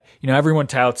everyone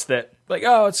touts that, like,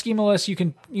 oh, it's schemaless. You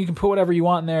can put whatever you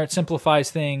want in there. It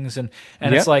simplifies things, and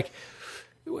it's like,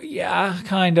 yeah,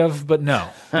 kind of, but no,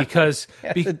 because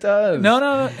yes, it does. No.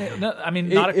 I mean,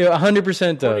 not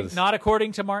 100% does. Not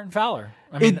according to Martin Fowler.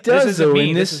 I mean, it does. This isn't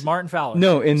me. This is Martin Fowler.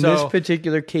 No, in this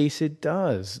particular case, it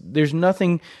does. There's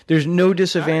no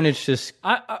disadvantage to.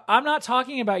 I'm not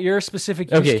talking about your specific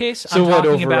use case. So I'm what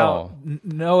talking overall? about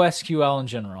NoSQL in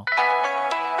general.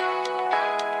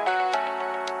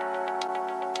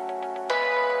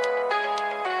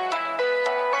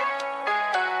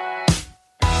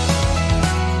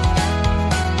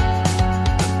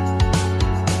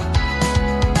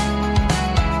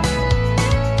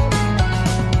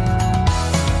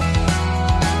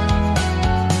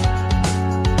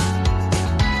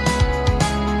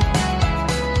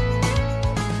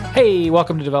 Hey,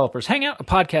 welcome to Developers Hangout, a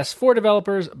podcast for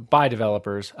developers by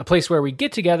developers, a place where we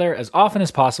get together as often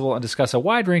as possible and discuss a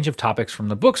wide range of topics from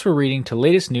the books we're reading to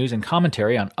latest news and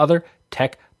commentary on other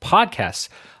tech podcasts.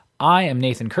 I am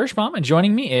Nathan Kirschbaum, and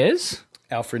joining me is...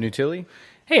 Alfred Nutilli.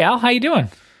 Hey, Al, how you doing?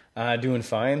 Doing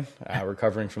fine.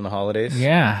 Recovering from the holidays.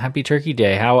 Yeah, happy Turkey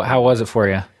Day. How was it for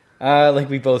you? Like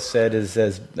we both said, as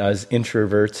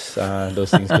introverts,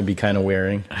 those things can be kind of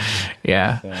wearing.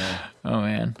 Yeah. So. Oh,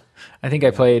 man. I think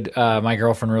I played, my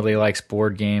girlfriend really likes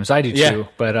board games. I do too,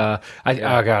 but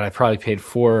I probably played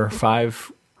 4 or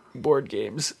 5 board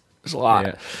games. It's a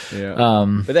lot. Yeah.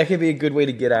 But that could be a good way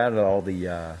to get out of all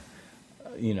the,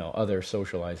 other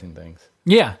socializing things.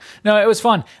 Yeah. No, it was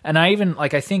fun. And I even, I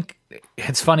think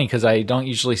it's funny because I don't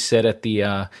usually sit at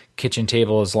the kitchen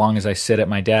table as long as I sit at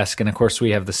my desk. And of course we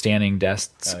have the standing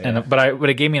desks. Oh, yeah. But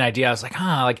it gave me an idea. I was like,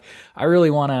 I really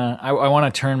want to, I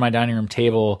want to turn my dining room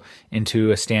table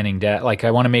into a standing desk. Like I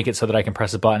want to make it so that I can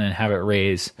press a button and have it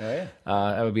raise. Oh, yeah.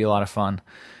 That would be a lot of fun.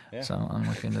 Yeah. So I'm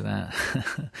looking into that.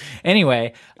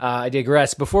 Anyway, I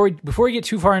digress. Before we get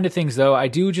too far into things, though, I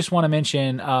do just want to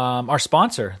mention our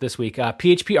sponsor this week,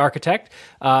 PHP Architect.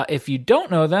 If you don't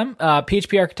know them,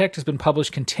 PHP Architect has been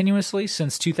published continuously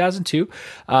since 2002.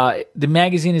 The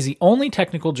magazine is the only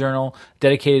technical journal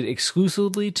dedicated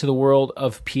exclusively to the world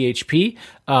of PHP.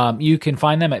 You can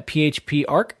find them at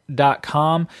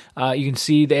phparc.com. You can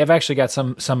see they have actually got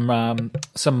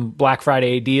some Black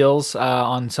Friday deals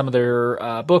on some of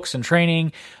their books and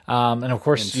training. And of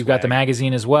course, you've got the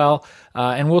magazine as well.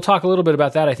 And we'll talk a little bit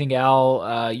about that. I think,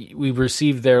 Al, we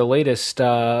received their latest,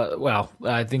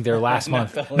 I think their last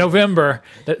month, November.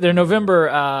 Their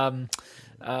November...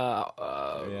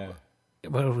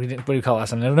 What do you call it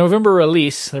last time? The November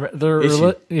release,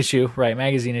 the issue, right?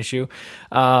 Magazine issue,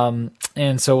 and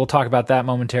so we'll talk about that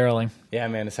momentarily. Yeah,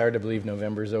 man, it's hard to believe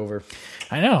November's over.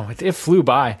 I know it flew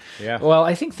by. Yeah. Well,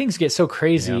 I think things get so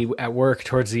crazy at work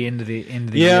towards the end of the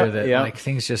year that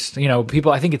things just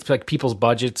people. I think it's like people's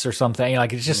budgets or something.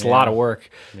 It's just a lot of work.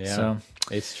 Yeah. So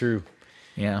it's true.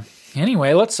 Yeah.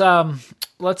 Anyway, let's jump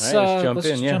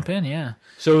in. Yeah.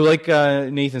 So like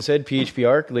Nathan said, PHP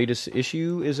Arc, latest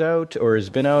issue is out or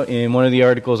has been out. And one of the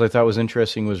articles I thought was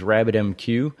interesting was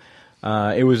RabbitMQ.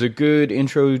 It was a good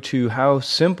intro to how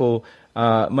simple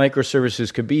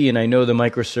microservices could be. And I know the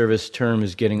microservice term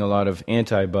is getting a lot of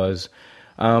anti-buzz.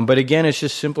 But again, it's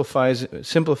just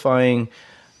simplifying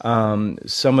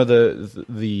some of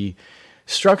the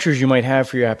structures you might have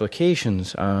for your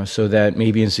applications so that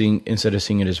maybe instead of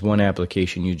seeing it as one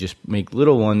application, you just make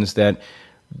little ones that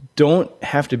don't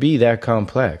have to be that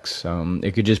complex.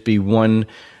 It could just be one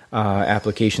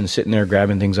application sitting there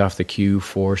grabbing things off the queue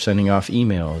for sending off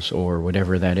emails or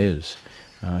whatever that is.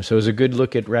 So it was a good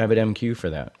look at RabbitMQ for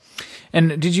that.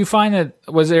 And did you find that,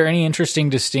 was there any interesting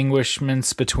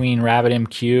distinguishments between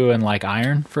RabbitMQ and like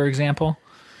Iron, for example?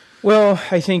 Well,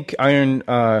 I think Iron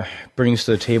brings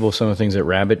to the table some of the things that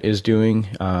Rabbit is doing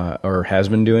or has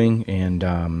been doing. And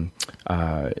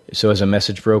so as a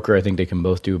message broker, I think they can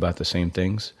both do about the same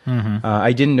things. Mm-hmm.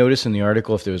 I didn't notice in the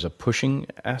article if there was a pushing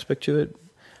aspect to it,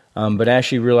 but I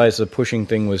actually realized the pushing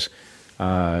thing was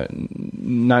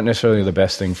not necessarily the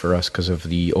best thing for us because of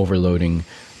the overloading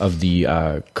of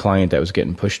the client that was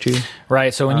getting pushed to.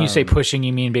 Right. So when you say pushing,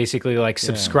 you mean basically like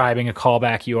subscribing a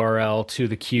callback URL to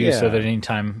the queue so that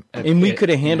anytime... And we could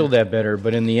have handled that better,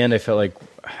 but in the end I felt like,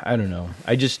 I don't know,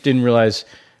 I just didn't realize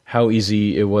how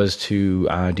easy it was to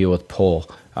deal with pull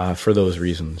for those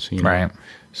reasons. Right.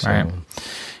 So, right.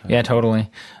 Yeah, totally.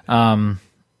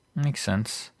 Makes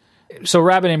sense. So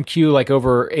RabbitMQ, like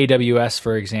over AWS,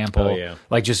 for example,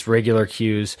 like just regular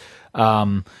queues,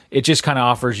 it just kind of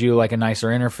offers you like a nicer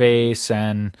interface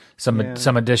and some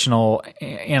additional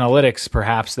analytics,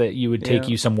 perhaps that you would take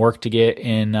you some work to get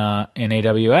in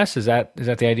AWS. Is that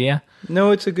the idea?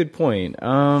 No, it's a good point.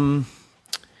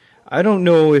 I don't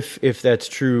know if that's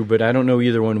true, but I don't know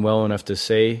either one well enough to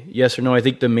say yes or no. I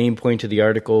think the main point of the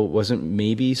article wasn't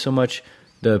maybe so much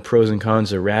the pros and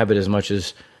cons of Rabbit as much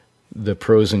as the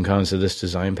pros and cons of this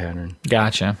design pattern.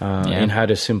 Gotcha. And how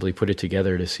to simply put it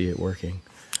together to see it working.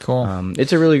 Cool.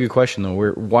 It's a really good question,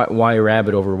 though. Why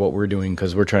Rabbit over what we're doing?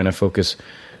 Because we're trying to focus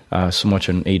so much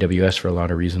on AWS for a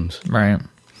lot of reasons. Right.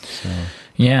 So.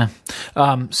 Yeah.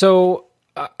 So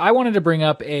I wanted to bring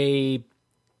up a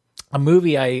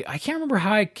movie. I can't remember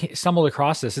how I stumbled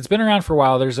across this. It's been around for a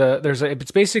while.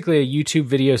 It's basically a YouTube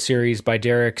video series by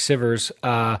Derek Sivers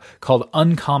called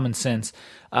Uncommon Sense.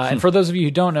 And for those of you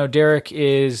who don't know, Derek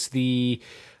is the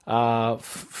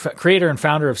creator and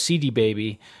founder of CD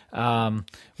Baby,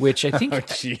 which I think. Oh,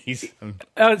 jeez.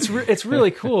 It's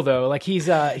really cool though. Like he's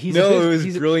it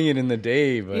was brilliant in the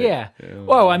day, but yeah.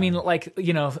 Well, I mean, like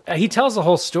he tells the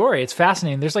whole story. It's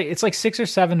fascinating. It's like 6 or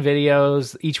 7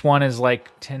 videos. Each one is like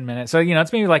 10 minutes. So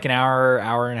it's maybe like an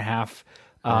hour and a half.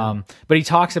 But he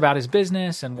talks about his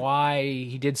business and why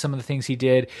he did some of the things he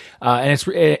did,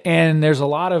 and there's a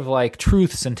lot of like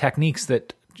truths and techniques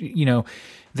that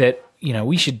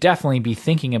we should definitely be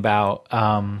thinking about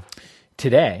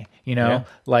today.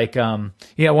 Like one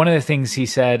of the things he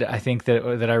said, I think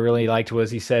that I really liked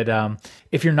was he said,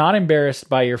 if you're not embarrassed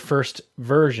by your first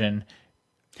version,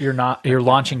 you're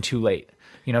launching too late.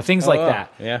 Things like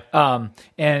that. Yeah.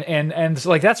 And so,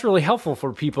 like that's really helpful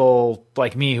for people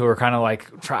like me who are kind of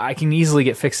like I can easily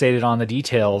get fixated on the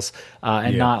details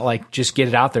and not like just get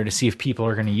it out there to see if people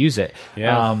are going to use it.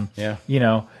 Yeah.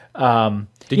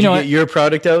 Did you get your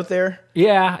product out there?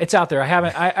 Yeah, it's out there.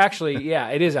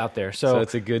 It is out there. So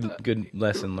it's a good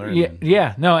lesson learned.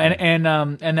 Yeah. No,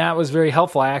 and that was very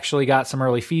helpful. I actually got some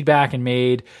early feedback and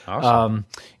made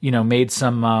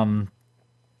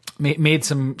made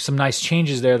some nice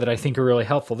changes there that I think are really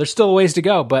helpful. There's still a ways to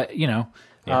go, but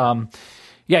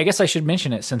I guess I should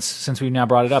mention it since we've now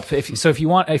brought it up. If you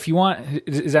want,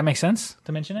 does that make sense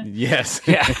to mention it? Yes.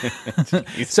 Yeah.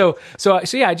 So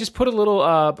I just put a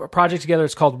little project together.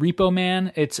 It's called Repo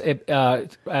Man. It's at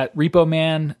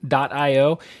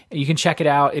repoman.io. You can check it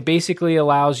out. It basically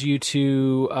allows you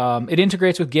to it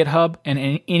integrates with GitHub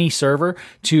and any server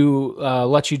to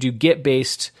let you do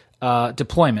Git-based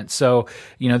deployment. So,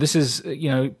 this is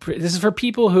for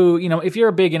people who, if you're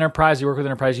a big enterprise, you work with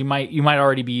enterprise, you might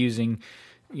already be using,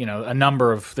 there's a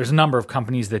number of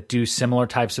companies that do similar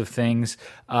types of things,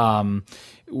 that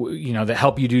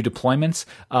help you do deployments.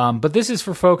 But this is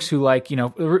for folks who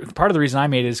part of the reason I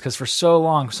made it is because for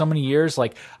so many years,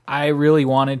 like I really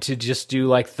wanted to just do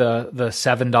like the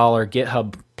 $7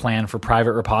 GitHub plan for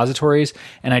private repositories,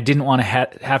 and I didn't want to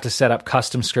have to set up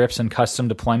custom scripts and custom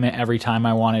deployment every time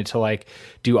I wanted to like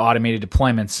do automated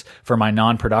deployments for my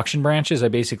non-production branches. I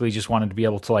basically just wanted to be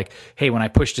able to like, hey, when I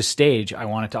push to stage, I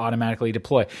want it to automatically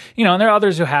deploy. And there are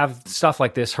others who have stuff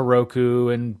like this,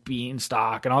 Heroku and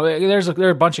Beanstalk and all that. There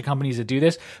are a bunch of companies that do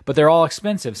this, but they're all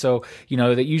expensive. So,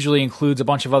 that usually includes a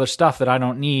bunch of other stuff that I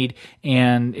don't need,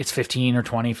 and it's $15 or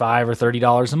 $25 or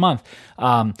 $30 a month.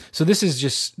 So this is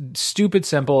just stupid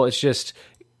simple. It's just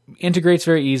integrates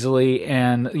very easily,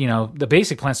 and the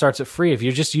basic plan starts at free. If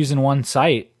you're just using one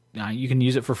site, you can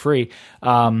use it for free,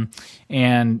 and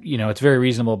it's very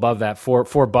reasonable above that,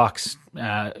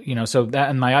 $4. So that,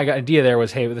 and my idea there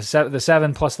was, hey, the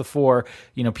 7 plus the 4,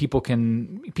 people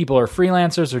are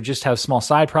freelancers or just have small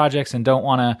side projects and don't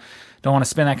want to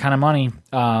spend that kind of money,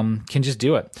 can just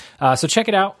do it. So check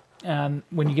it out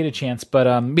when you get a chance. But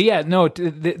yeah, no,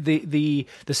 the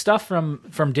stuff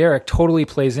from Derek totally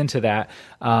plays into that.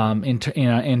 In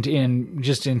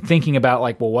thinking about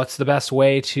like, well, what's the best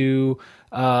way to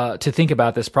think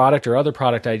about this product or other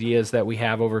product ideas that we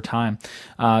have over time.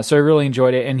 So I really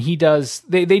enjoyed it. And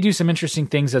they do some interesting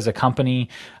things as a company.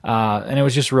 And it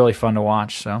was just really fun to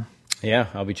watch. So yeah,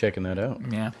 I'll be checking that out.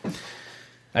 Yeah.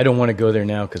 I don't want to go there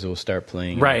now because it will start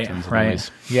playing. Right.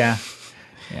 Yeah.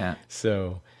 Yeah.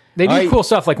 So they do cool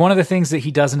stuff. Like one of the things that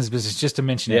he does in his business, just to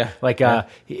mention it, like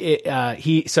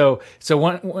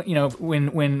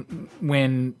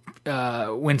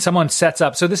when someone sets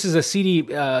up, so this is a CD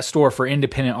store for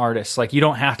independent artists. Like you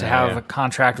don't have to have a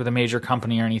contract with a major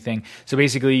company or anything. So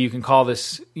basically, you can call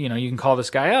this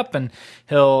guy up and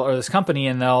or this company,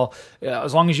 and they'll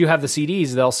as long as you have the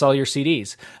CDs, they'll sell your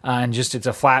CDs, and just it's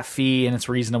a flat fee and it's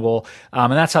reasonable.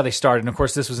 And that's how they started. And of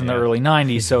course, this was in the early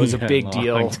 '90s, so it was a big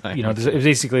deal. It was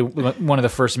basically one of the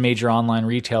first major online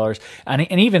retailers, and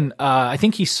even I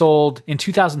think he sold in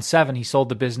 2007. He sold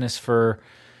the business for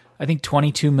I think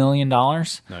 $22 million.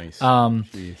 Nice.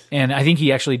 And I think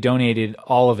he actually donated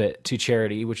all of it to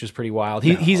charity, which is pretty wild.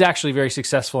 He's actually very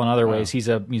successul in other ways. He's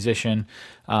a musician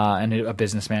and a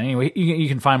businessman. Anyway, you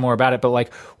can find more about it. But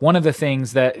like one of the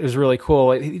things that is really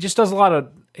cool, he just does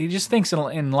he just thinks in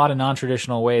a lot of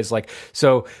non-traditional ways. Like,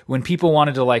 so when people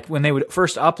wanted to, like, when they would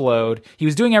first upload, he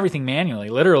was doing everything manually.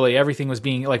 Literally everything was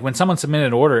being, like, when someone submitted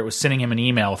an order, it was sending him an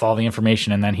email with all the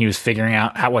information, and then he was figuring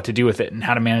out what to do with it and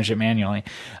how to manage it manually.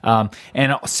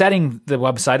 And setting the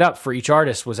website up for each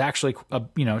artist was actually,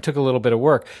 took a little bit of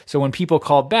work. So when people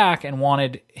called back and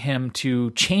wanted him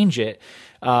to change it,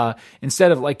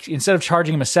 instead of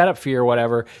charging him a setup fee or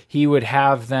whatever, he would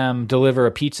have them deliver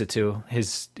a pizza to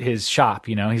his shop.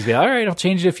 He'd be, all right, I'll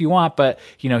change it if you want, but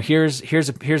here's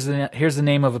the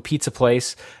name of a pizza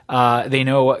place. They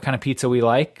know what kind of pizza we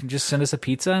like. Just send us a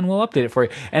pizza and we'll update it for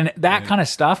you. And that kind of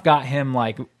stuff got him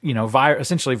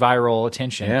essentially viral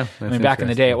attention. Yeah, I mean, back in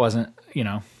the day, it wasn't. It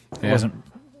wasn't.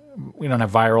 We didn't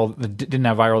have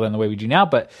viral then the way we do now,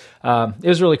 but it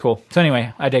was really cool. So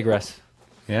anyway, I digress.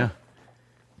 Yeah.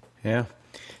 Yeah.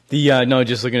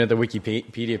 Just looking at the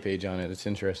Wikipedia page on it, it's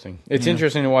interesting. It's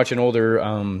interesting to watch an older,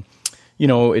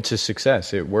 it's a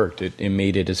success. It worked. It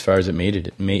made it as far as it made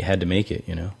it. It had to make it,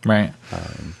 Right.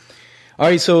 All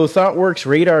right, so ThoughtWorks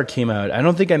Radar came out. I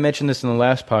don't think I mentioned this in the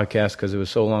last podcast because it was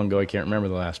so long ago I can't remember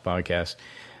the last podcast.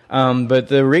 But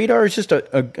the Radar is just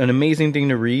an amazing thing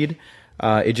to read.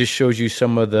 It just shows you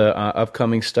some of the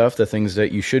upcoming stuff, the things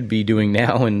that you should be doing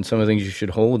now and some of the things you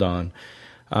should hold on.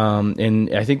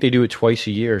 And I think they do it twice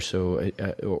a year,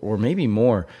 or maybe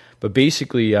more. But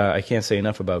basically, I can't say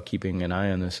enough about keeping an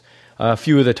eye on this. A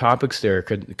few of the topics there,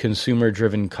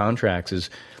 consumer-driven contracts,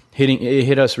 it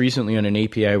hit us recently on an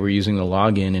API we're using the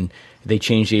login, and they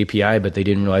changed the API, but they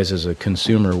didn't realize as a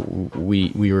consumer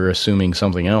we were assuming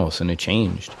something else, and it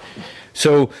changed.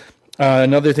 So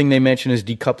another thing they mentioned is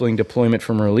decoupling deployment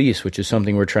from release, which is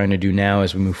something we're trying to do now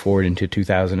as we move forward into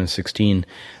 2016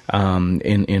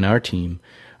 in our team.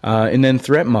 And then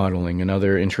threat modeling,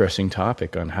 another interesting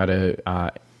topic on how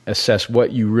to assess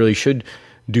what you really should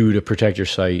do to protect your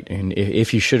site, and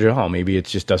if you should at all. Maybe it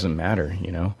just doesn't matter,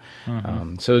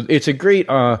 So it's a great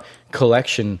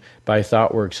collection by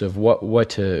ThoughtWorks of what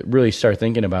to really start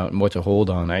thinking about and what to hold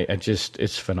on.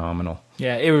 It's phenomenal.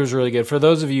 Yeah, it was really good. For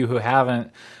those of you who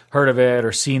haven't heard of it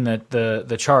or seen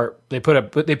the chart, they put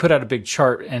out a big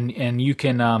chart, and you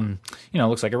can it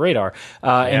looks like a radar,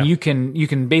 and you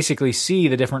can basically see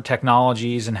the different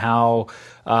technologies and how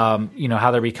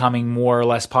how they're becoming more or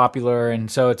less popular. And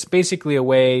so it's basically a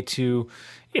way to,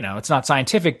 it's not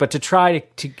scientific, but to try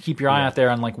to keep your eye out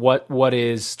there on like what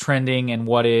is trending and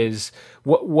what as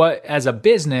a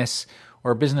business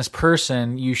or a business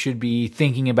person you should be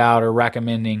thinking about or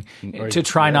recommending, to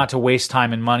try not to waste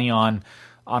time and money on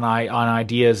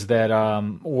ideas that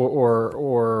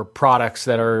or products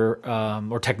that are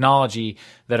or technology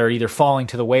that are either falling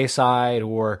to the wayside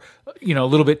or a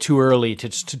little bit too early to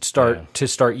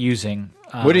start using.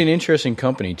 What an interesting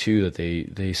company too that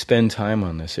they spend time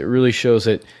on this. It really shows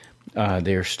that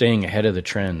they're staying ahead of the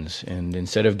trends, and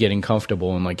instead of getting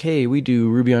comfortable and like, hey, we do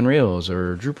Ruby on Rails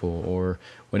or Drupal or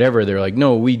whatever, they're like,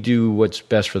 no, we do what's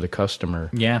best for the customer.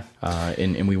 Yeah.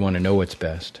 And we want to know what's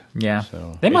best. Yeah.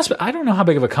 So they must be, I don't know how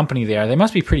big of a company they are. They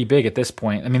must be pretty big at this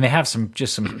point. I mean, they have some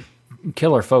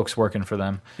killer folks working for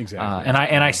them. Exactly. And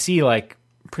I see like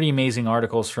pretty amazing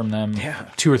articles from them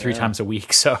 2 or 3 times a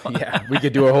week. So yeah, we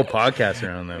could do a whole podcast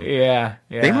around them. Yeah.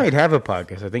 They might have a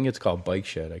podcast. I think it's called Bike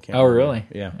Shed. I can't Oh, remember. really?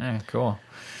 Yeah. Cool.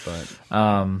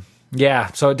 But yeah,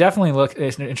 so definitely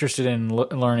interested in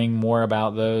learning more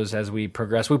about those as we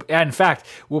progress. In fact,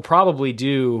 we'll probably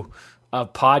do a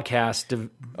podcast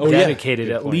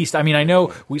dedicated at least. I mean, I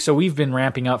know we've been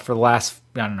ramping up for the last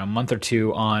month or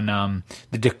two on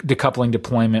the decoupling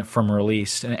deployment from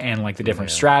release and like the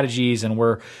different strategies, and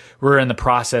we're in the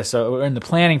process. We're in the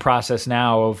planning process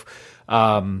now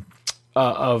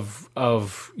of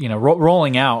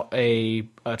rolling out a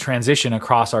transition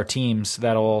across our teams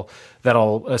that'll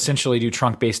essentially do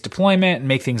trunk-based deployment and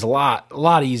make things a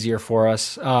lot easier for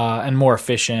us and more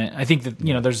efficient. I think that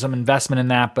there's some investment in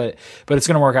that, but it's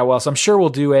going to work out well. So I'm sure we'll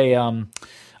do a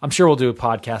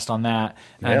podcast on that,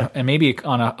 and maybe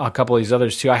on a couple of these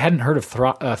others too. I hadn't heard of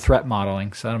threat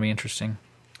modeling, so that'll be interesting.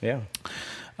 Yeah.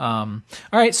 All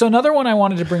right, so another one I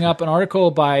wanted to bring up, an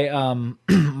article by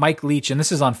Mike Leach, and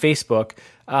this is on Facebook.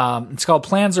 It's called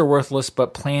 "Plans Are Worthless,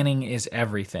 but Planning is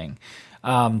Everything."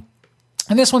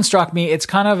 And this one struck me. It's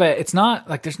kind of it's not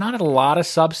like there's not a lot of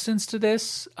substance to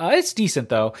this. It's decent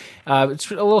though.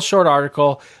 It's a little short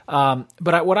article.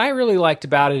 But what I really liked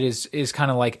about it is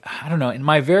kind of like, I don't know, in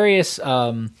my various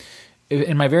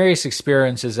in my various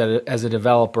experiences as a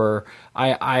developer,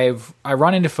 I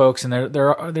run into folks, and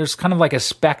there's kind of like a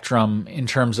spectrum in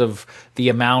terms of the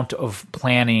amount of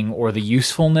planning or the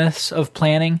usefulness of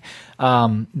planning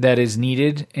that is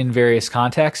needed in various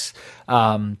contexts.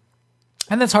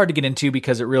 And that's hard to get into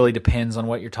because it really depends on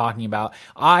what you're talking about.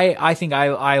 I think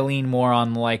I lean more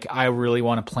on like, I really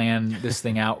want to plan this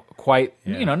thing out quite,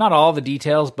 not all the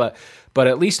details, but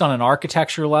at least on an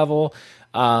architecture level.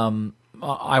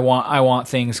 I want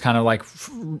things kind of like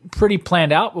pretty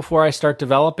planned out before I start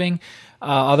developing.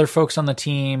 Other folks on the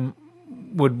team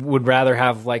would rather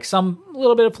have like some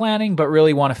little bit of planning, but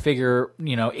really want to figure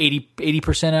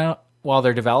 80% out while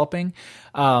they're developing.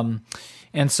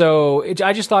 And so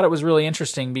I just thought it was really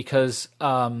interesting because,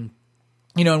 and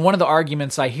one of the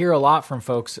arguments I hear a lot from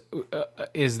folks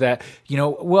is that,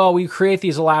 well, we create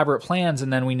these elaborate plans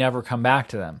and then we never come back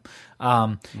to them.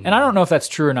 And I don't know if that's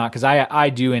true or not, because I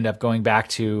do end up going back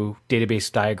to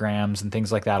database diagrams and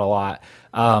things like that a lot.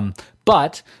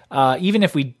 But even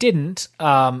if we didn't,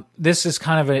 this is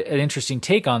kind of an interesting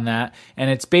take on that. And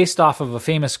it's based off of a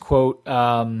famous quote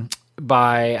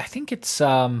by, I think it's...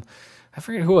 I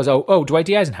forget who it was. Oh, Dwight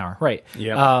D. Eisenhower, right?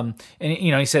 Yeah. And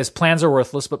he says plans are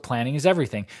worthless, but planning is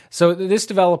everything. So this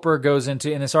developer goes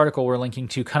into, in this article we're linking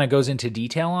to, kind of goes into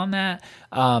detail on that.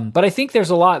 But I think there's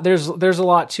a lot. There's a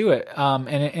lot to it.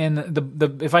 And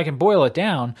the if I can boil it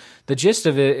down, the gist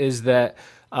of it is that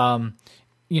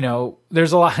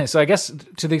there's a lot. So I guess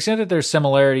to the extent that there's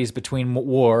similarities between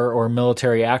war or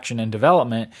military action and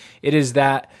development, it is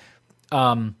that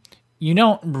you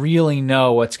don't really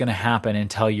know what's going to happen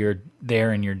until you're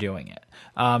there and you're doing it.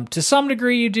 To some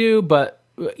degree you do, but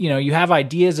you have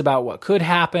ideas about what could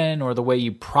happen or the way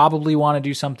you probably want to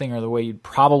do something or the way you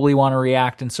probably want to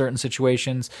react in certain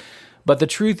situations. But the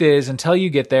truth is, until you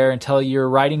get there, until you're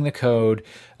writing the code,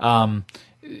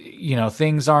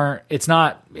 things aren't, it's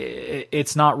not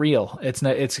real. It's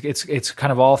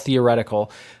kind of all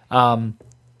theoretical.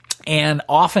 And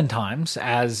oftentimes,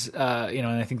 and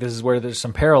I think this is where there's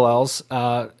some parallels.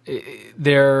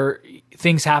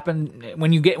 Things happen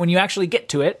when you actually get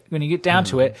to it. When you get down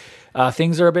to it,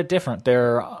 things are a bit different.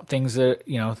 There are things that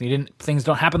things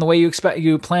don't happen the way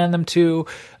you plan them to.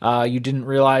 You didn't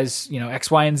realize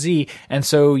X, Y, and Z, and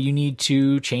so you need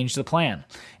to change the plan.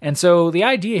 And so the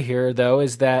idea here, though,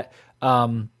 is that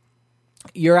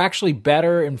you're actually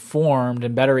better informed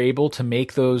and better able to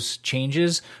make those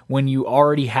changes when you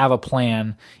already have a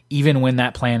plan, even when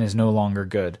that plan is no longer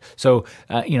good. So,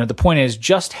 the point is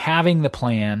just having the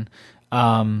plan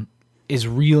is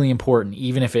really important,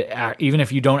 even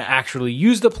if you don't actually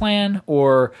use the plan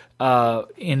or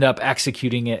end up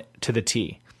executing it to the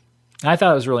T. I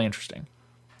thought it was really interesting.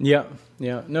 Yeah.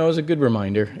 No, it was a good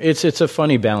reminder. It's a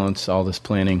funny balance, all this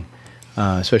planning.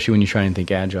 Especially when you try and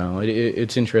think agile.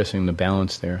 It's interesting, the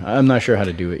balance there. I'm not sure how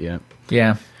to do it yet.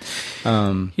 Yeah.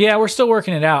 We're still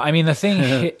working it out. I mean, the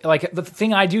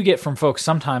thing I do get from folks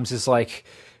sometimes is like,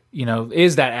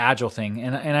 is that agile thing.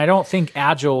 And I don't think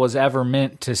agile was ever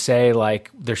meant to say like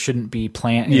there shouldn't be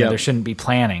there shouldn't be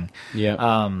planning.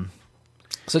 Yeah.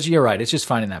 So you're right. It's just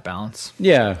finding that balance.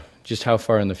 Yeah. Just how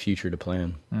far in the future to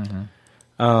plan.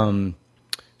 Mm-hmm.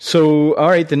 So, all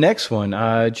right, the next one,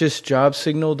 just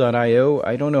jobsignal.io.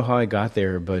 I don't know how I got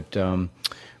there, but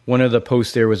one of the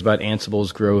posts there was about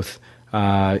Ansible's growth.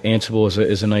 Ansible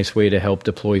is a nice way to help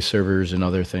deploy servers and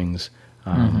other things.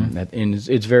 And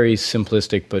it's very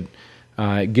simplistic, but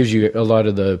it gives you a lot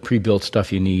of the pre-built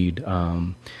stuff you need,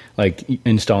 like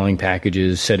installing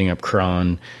packages, setting up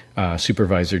cron,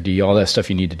 supervisor D, all that stuff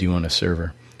you need to do on a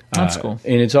server. That's cool.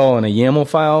 And it's all in a YAML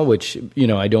file, which,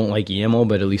 I don't like YAML,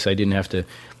 but at least I didn't have to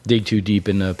dig too deep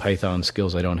into Python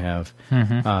skills I don't have.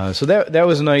 Mm-hmm. So that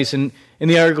was nice. And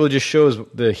the article just shows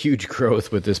the huge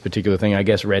growth with this particular thing. I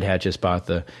guess Red Hat just bought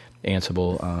the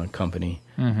Ansible company.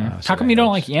 Mm-hmm. So how come you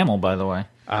don't like YAML, by the way?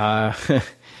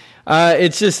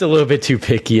 It's just a little bit too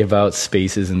picky about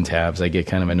spaces and tabs. I get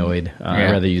kind of annoyed.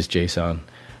 I'd rather use JSON.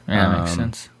 Yeah, makes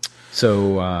sense.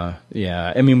 So, I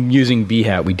mean, using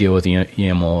BHAT, we deal with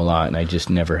YAML a lot, and I just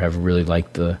never have really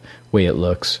liked the way it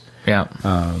looks. Yeah.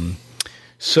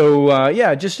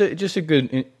 Just a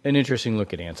good, an interesting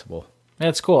look at Ansible.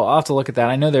 That's cool. I'll have to look at that.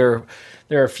 I know there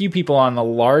are a few people on the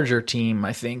larger team,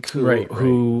 I think,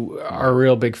 who are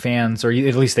real big fans, or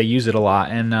at least they use it a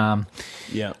lot. And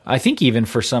I think even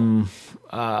for some,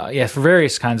 for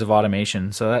various kinds of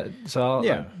automation.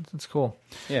 That's cool.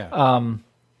 Yeah.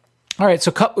 All right,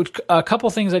 so a couple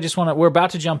things I just want to... We're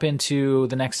about to jump into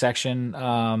the next section,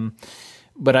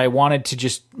 but I wanted to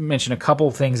just mention a couple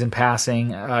things in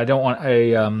passing. I don't want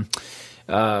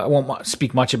I won't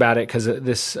speak much about it because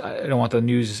I don't want the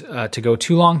news to go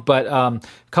too long. But a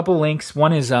couple links.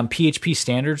 One is PHP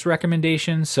standards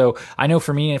recommendations. So I know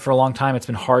for me, for a long time, it's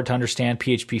been hard to understand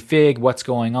PHP Fig, what's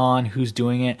going on, who's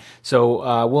doing it.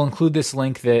 So we'll include this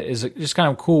link that is just kind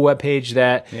of a cool web page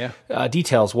that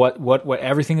details what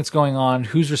everything that's going on,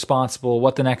 who's responsible,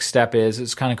 what the next step is.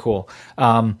 It's kind of cool.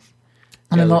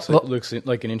 Looks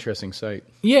like an interesting site.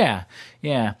 Yeah.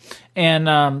 And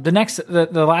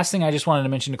the last thing I just wanted to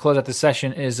mention to close out this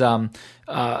session is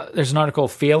there's an article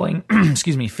failing at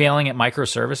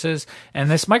microservices,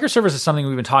 and this microservice is something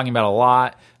we've been talking about a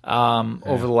lot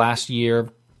over the last year.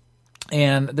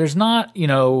 And there's not,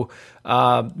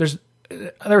 there's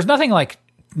nothing like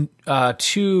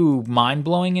too mind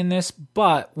blowing in this,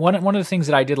 but one of the things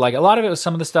that I did like, a lot of it was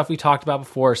some of the stuff we talked about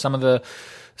before, some of the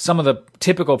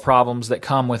typical problems that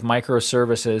come with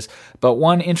microservices. But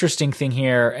one interesting thing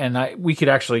here, and we could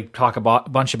actually talk a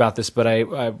bunch about this, but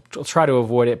I'll try to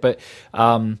avoid it. But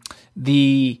a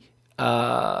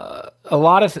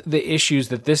lot of the issues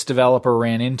that this developer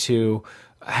ran into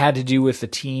had to do with the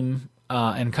team.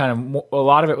 And kind of a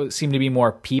lot of it seemed to be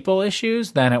more people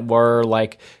issues than it were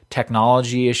like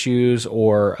technology issues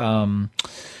or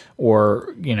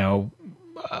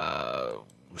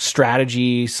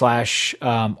strategy /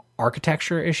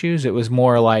 architecture issues. It was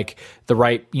more like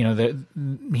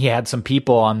he had some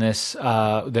people on this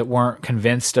that weren't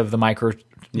convinced of the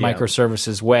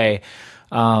microservices way,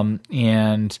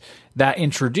 and that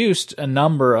introduced a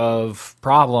number of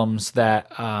problems that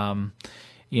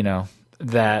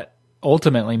that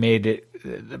ultimately made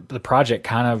the project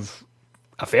kind of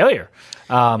a failure.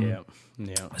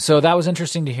 So that was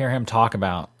interesting to hear him talk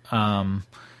about.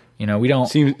 We don't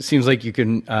seems like you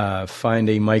can find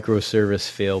a microservice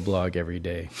fail blog every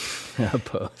day.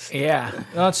 Post. Yeah,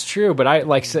 that's true. But I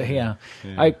like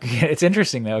it's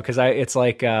interesting though because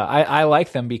I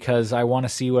like them because I want to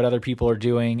see what other people are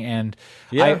doing, and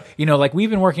we've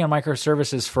been working on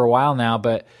microservices for a while now,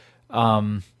 but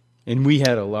and we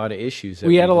had a lot of issues.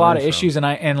 And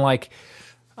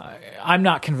I'm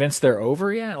not convinced they're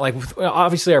over yet. Like,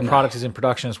 obviously, our product is in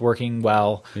production, it's working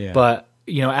well. Yeah. But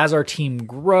as our team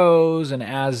grows, and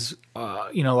as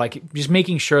just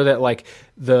making sure that like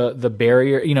the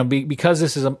barrier, because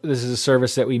this is a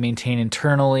service that we maintain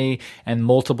internally and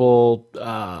multiple,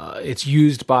 it's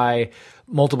used by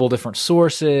multiple different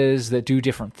sources that do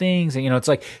different things, and it's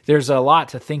like there's a lot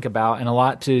to think about and a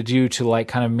lot to do to like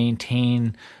kind of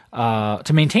maintain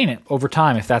it over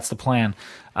time if that's the plan.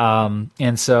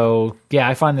 And so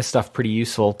I find this stuff pretty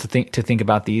useful to think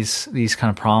about these kind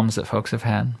of problems that folks have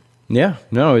had. Yeah,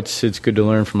 no, it's good to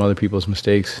learn from other people's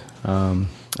mistakes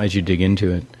as you dig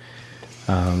into it.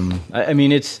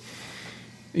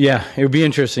 It would be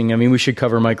interesting. I mean, we should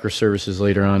cover microservices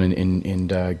later on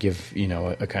and give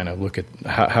a kind of look at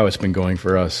how it's been going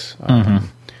for us,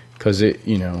 because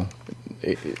you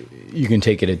can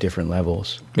take it at different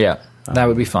levels. Yeah, that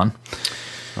would be fun.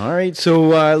 All right, so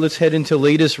let's head into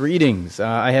latest readings.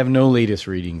 I have no latest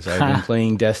readings. I've been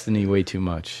playing Destiny way too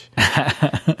much.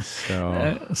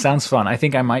 So sounds fun. I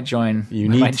think I might join.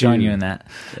 Join you in that.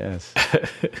 Yes.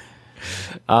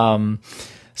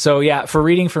 So for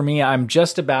reading for me, I'm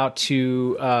just about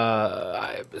to.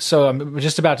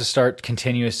 Start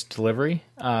continuous delivery.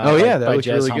 That looks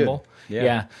Jez really Humble. good.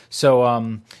 Yeah. So,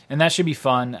 and that should be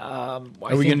fun. Are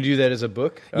we going to do that as a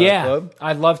book? Club?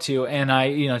 I'd love to. And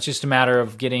it's just a matter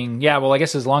of getting, I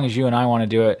guess as long as you and I want to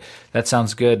do it, that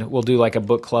sounds good. We'll do like a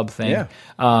book club thing. Yeah.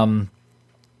 And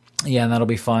that'll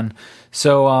be fun.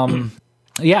 So,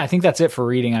 I think that's it for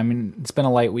reading. I mean, it's been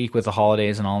a light week with the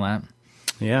holidays and all that.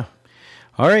 Yeah.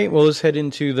 All right, well, let's head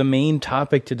into the main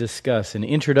topic to discuss, an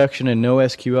introduction to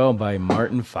NoSQL by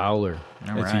Martin Fowler.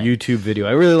 It's a YouTube video.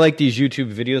 I really like these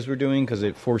YouTube videos we're doing because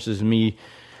it forces me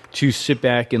to sit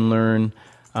back and learn.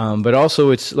 But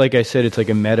also, it's like I said, it's like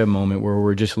a meta moment where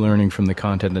we're just learning from the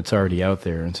content that's already out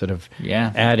there instead of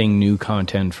adding new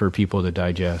content for people to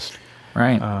digest.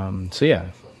 Right. Let's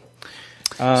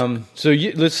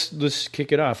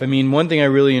kick it off. I mean, one thing I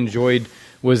really enjoyed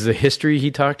was the history he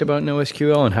talked about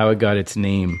NoSQL and how it got its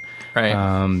name. Right.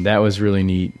 That was really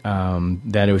neat.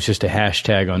 That it was just a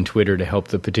hashtag on Twitter to help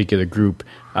the particular group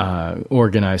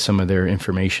organize some of their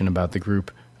information about the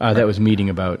group that was meeting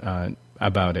about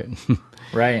it.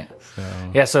 Right.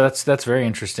 So that's very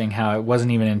interesting how it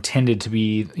wasn't even intended to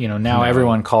be, now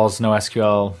everyone calls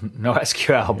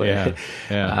NoSQL,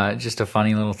 but just a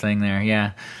funny little thing there.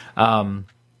 Yeah.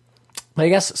 I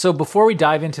guess, so before we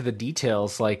dive into the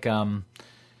details, like,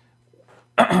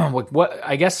 what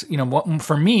I guess,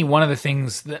 for me, one of the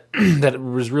things that that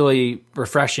was really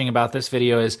refreshing about this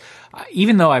video is,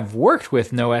 even though I've worked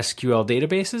with NoSQL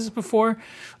databases before,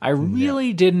 I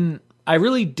really didn't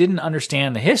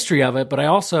understand the history of it, but I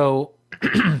also,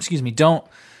 excuse me,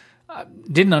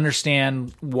 didn't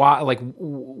understand why, like,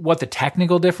 what the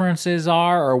technical differences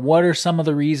are, or what are some of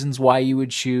the reasons why you would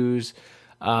choose,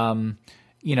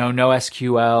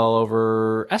 NoSQL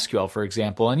over SQL, for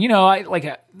example. And,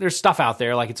 there's stuff out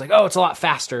there, like, it's like, oh, it's a lot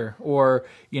faster, or,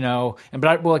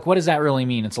 but what does that really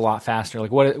mean? It's a lot faster.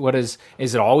 Like, what is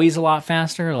it always a lot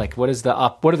faster? Like, what are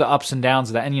the ups and downs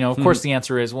of that? And, of course the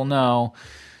answer is, well, no,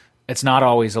 it's not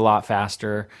always a lot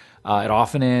faster. It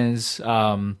often is.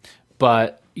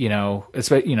 But, it's,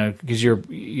 because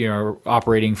you're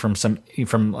operating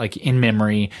from like in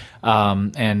memory,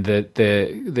 and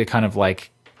the kind of like,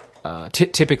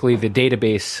 typically the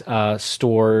database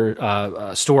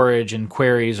storage and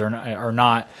queries are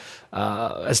not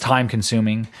as time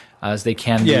consuming as they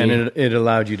can be. Yeah, and it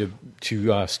allowed you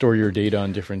to store your data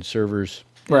on different servers,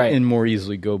 right, and more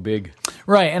easily go big.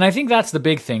 Right, and I think that's the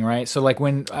big thing, right? So, like,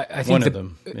 when I think one of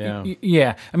them, yeah,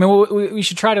 yeah. I mean, we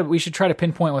should try to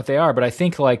pinpoint what they are, but I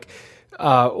think, like,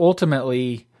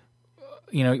 ultimately,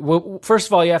 first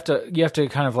of all, you have to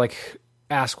kind of like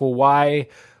ask, well, why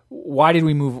did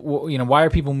we move? Why are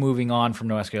people moving on from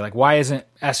NoSQL? Like, why isn't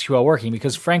SQL working?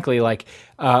 Because frankly, like,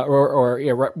 MySQL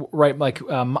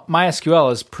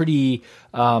is pretty,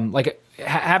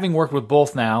 having worked with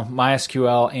both now,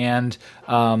 MySQL and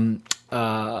a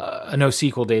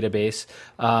NoSQL database,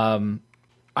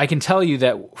 I can tell you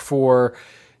that for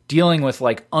dealing with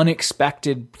like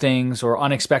unexpected things or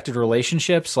unexpected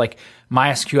relationships, like,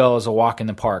 MySQL is a walk in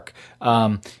the park.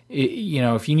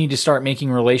 If you need to start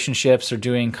making relationships or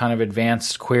doing kind of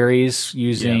advanced queries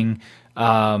using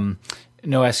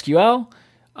NoSQL,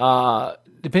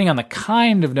 depending on the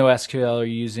kind of NoSQL you're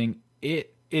using,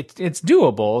 it's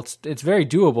doable. It's very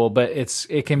doable, but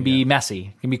it can be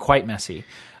messy. It can be quite messy.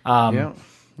 Yeah.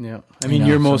 I mean,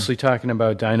 you're mostly talking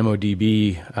about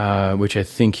DynamoDB, which I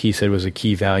think he said was a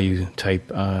key value type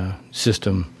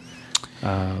system.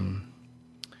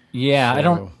 Yeah, so. I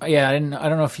don't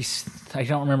know if I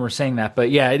don't remember saying that,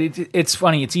 but yeah, it's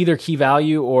funny. It's either key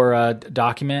value or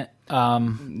document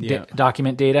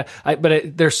document data.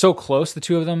 But they're so close, the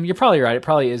two of them. You're probably right. It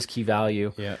probably is key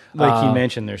value. Yeah, like he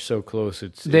mentioned, they're so close.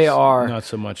 They are not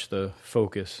so much the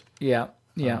focus. Yeah.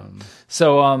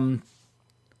 So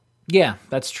yeah,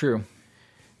 that's true.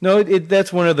 No,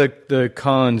 that's one of the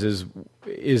cons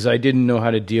is I didn't know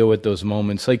how to deal with those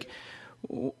moments. Like,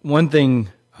 one thing.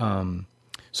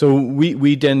 So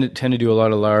we tend to do a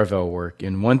lot of Laravel work,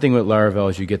 and one thing with Laravel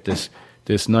is you get this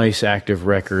nice active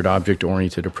record object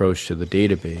oriented approach to the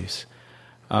database.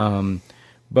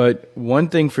 But one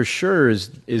thing for sure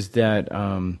is that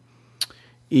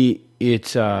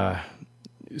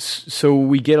so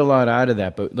we get a lot out of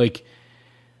that. But, like,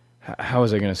 how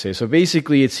was I going to say? So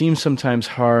basically, it seems sometimes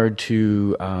hard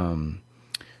to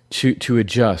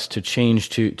adjust, to change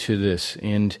to this.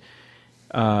 And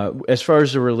as far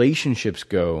as the relationships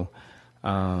go,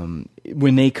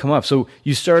 when they come up, so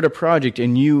you start a project,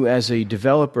 and you, as a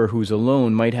developer who's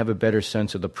alone, might have a better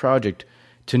sense of the project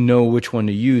to know which one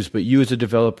to use. But you, as a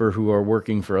developer who are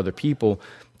working for other people,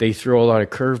 they throw a lot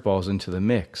of curveballs into the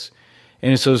mix.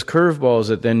 And it's those curveballs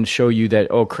that then show you that,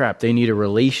 oh crap, they need a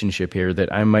relationship here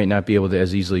that I might not be able to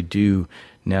as easily do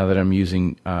now that I'm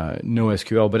using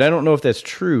NoSQL. But I don't know if that's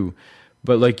true.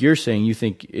 But like you're saying, you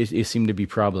think it seemed to be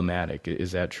problematic.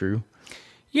 Is that true?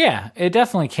 Yeah, it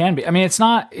definitely can be. I mean, it's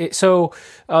not. So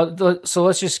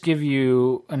let's just give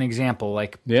you an example.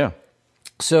 Like, yeah.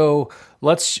 So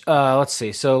let's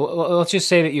see. So let's just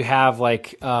say that you have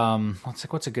like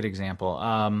what's a good example?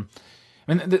 I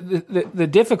mean, the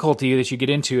difficulty that you get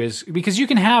into is because you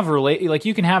can have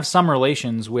you can have some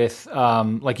relations with you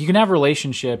can have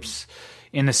relationships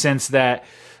in the sense that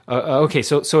okay,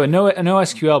 so a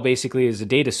NoSQL basically is a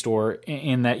data store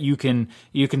in that you can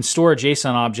store a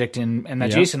JSON object and that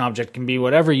JSON object can be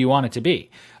whatever you want it to be.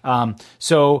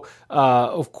 So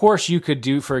of course you could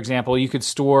do, for example, you could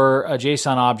store a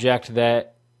JSON object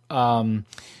that in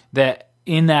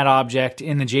that object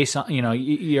in the JSON,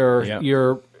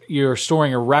 you're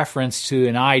storing a reference to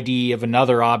an ID of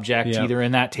another object, either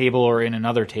in that table or in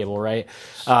another table, right?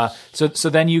 So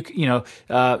then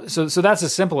so that's the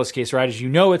simplest case, right? Is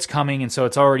it's coming, and so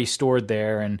it's already stored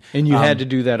there, and you had to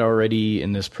do that already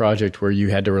in this project where you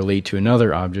had to relate to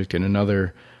another object in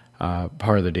another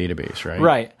part of the database, right?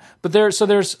 Right. But there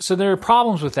are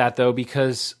problems with that though,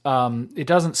 because it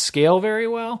doesn't scale very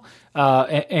well,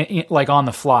 like on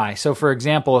the fly. So for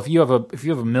example, if you have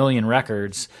a million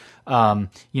records,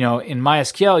 In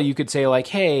MySQL, you could say like,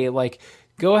 hey, like,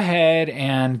 go ahead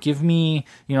and give me,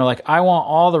 like, I want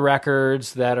all the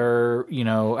records that are,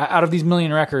 out of these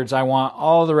million records, I want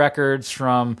all the records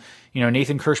from,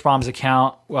 Nathan Kirschbaum's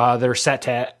account that are set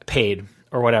to paid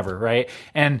or whatever, right?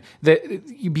 And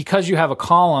because you have a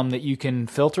column that you can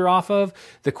filter off of,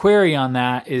 the query on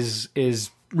that is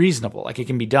reasonable. Like, it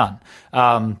can be done.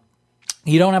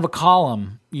 You don't have a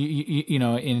column, in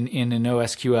a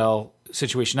NoSQL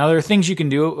situation. Now, there are things you can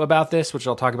do about this, which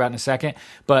I'll talk about in a second.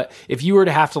 But if you were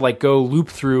to have to like go loop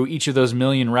through each of those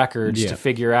million records to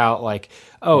figure out like,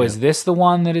 is this the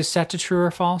one that is set to true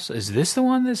or false? Is this the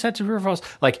one that's set to true or false?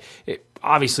 Like,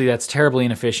 obviously that's terribly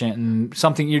inefficient and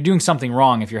you're doing something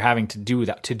wrong if you're having to do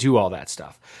that, to do all that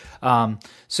stuff.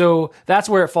 So that's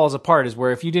where it falls apart, is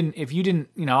where if you didn't,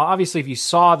 obviously if you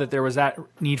saw that there was that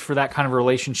need for that kind of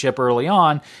relationship early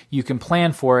on, you can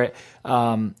plan for it. There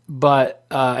are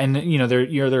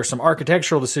some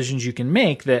architectural decisions you can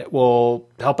make that will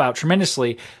help out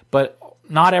tremendously, but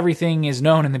not everything is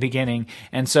known in the beginning.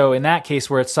 And so in that case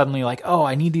where it's suddenly like,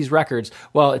 I need these records.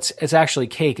 Well, it's actually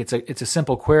cake. It's a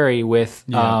simple query with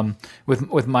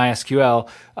MySQL.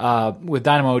 With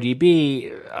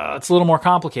DynamoDB, it's a little more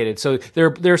complicated. So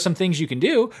there are some things you can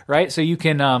do, right? So you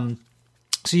can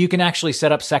actually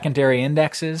set up secondary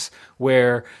indexes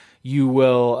where you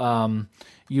will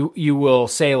you will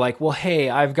say like, well, hey,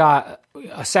 I've got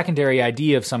a secondary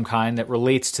ID of some kind that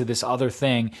relates to this other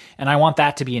thing, and I want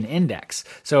that to be an index.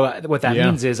 So what that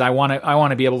means is I want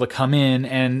to be able to come in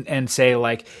and say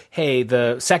like, hey,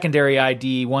 the secondary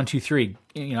ID 123.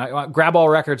 Grab all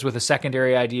records with a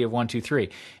secondary ID of 123,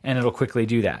 and it'll quickly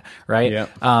do that, right?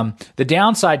 Yeah. The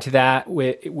downside to that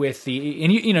with the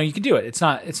you can do it. It's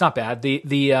not bad.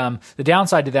 The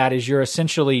downside to that is you're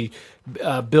essentially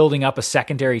building up a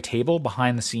secondary table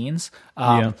behind the scenes.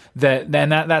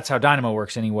 That's how Dynamo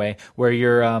works anyway, where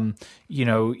you're then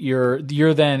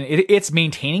it's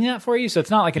maintaining that for you. So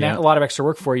it's not like a lot of extra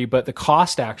work for you, but the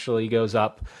cost actually goes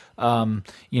up. And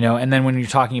then when you're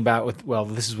talking about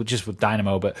this is just with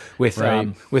Dynamo, but with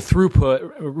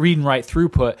throughput, read and write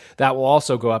throughput, that will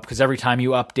also go up because every time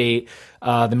you update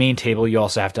the main table, you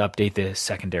also have to update the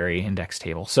secondary index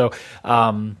table. So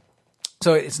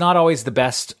it's not always the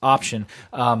best option.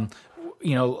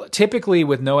 Typically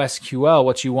with NoSQL,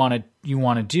 what you want to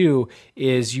do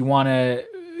is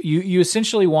you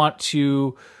essentially want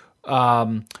to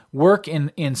work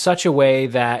in such a way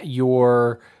that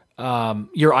you're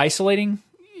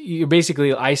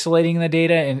basically isolating the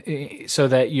data, and so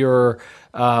that you're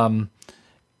and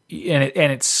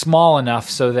it's small enough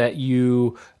so that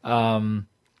you so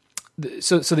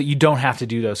that you don't have to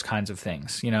do those kinds of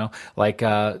things, but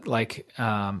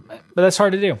that's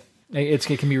hard to do. It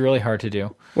can be really hard to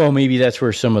do. Well, maybe that's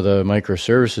where some of the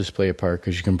microservices play a part,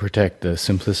 because you can protect the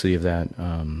simplicity of that,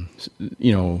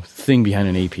 thing behind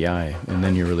an API, and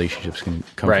then your relationships can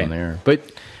come from there. But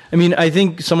I mean, I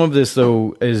think some of this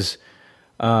though is,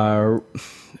 relative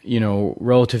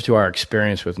to our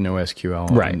experience with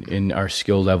NoSQL, and our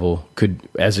skill level could,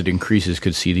 as it increases,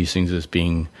 could see these things as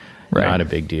being not a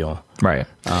big deal. Right.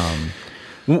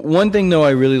 One thing though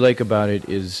I really like about it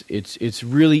is it's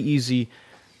really easy.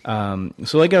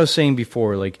 So like I was saying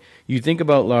before, like you think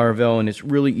about Laravel and it's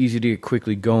really easy to get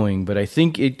quickly going, but I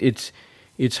think it's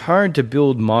hard to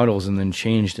build models and then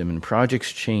change them, and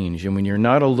projects change. And when you're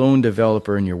not a lone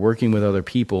developer and you're working with other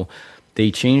people, they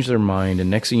change their mind, and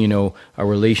next thing you know, a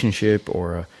relationship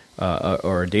or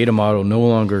a data model no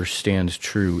longer stands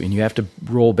true, and you have to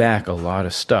roll back a lot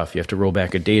of stuff. You have to roll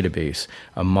back a database,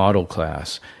 a model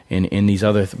class, and these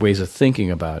other ways of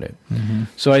thinking about it. Mm-hmm.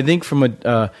 So I think from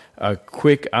a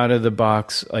quick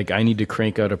out-of-the-box, like I need to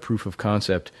crank out a proof of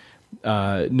concept,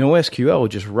 NoSQL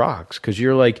just rocks, because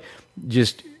you're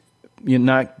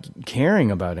not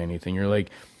caring about anything. You're like,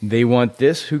 they want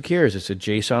this, who cares? It's a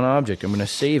JSON object. I'm going to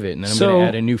save it, and then I'm going to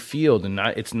add a new field, and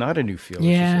it's not a new field.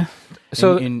 Yeah.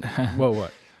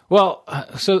 What? Well,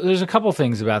 so there's a couple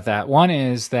things about that. One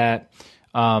is that,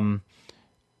 so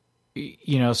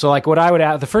like what I would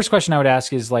the first question I would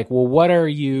ask is like, well, what are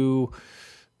you?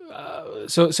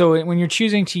 So when you're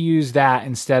choosing to use that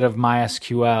instead of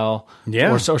MySQL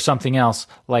or something else,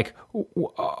 like,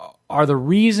 are the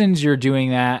reasons you're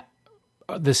doing that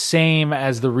the same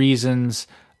as the reasons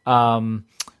NoSQL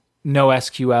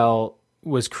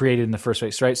was created in the first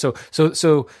place, right? So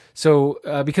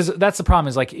because that's the problem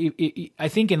is like I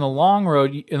think in the long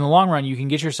run you can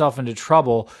get yourself into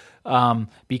trouble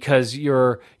because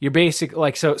you're basic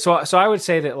like so I would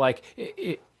say that like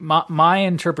my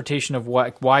interpretation of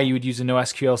why you would use a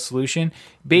NoSQL solution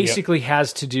basically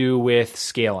has to do with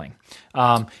scaling.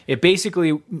 It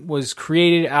basically was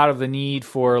created out of the need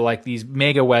for like these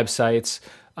mega websites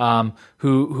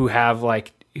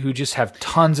who just have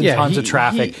tons and tons of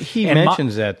traffic. He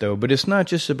mentions that though, but it's not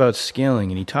just about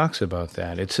scaling, and he talks about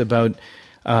that. It's about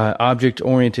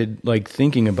object-oriented, like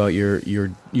thinking about your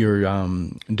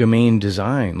domain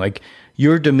design. Like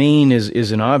your domain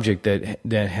is an object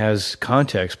that has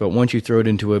context, but once you throw it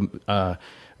into a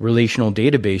relational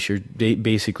database, you're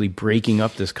basically breaking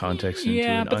up this context into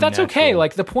an but that's unnatural. okay.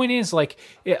 Like the point is, like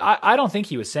I don't think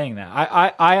he was saying that.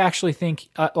 I actually think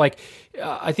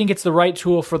I think it's the right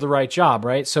tool for the right job,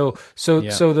 right? So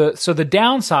the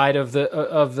downside of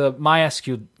the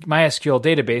MySQL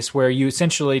database, where you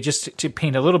essentially, just to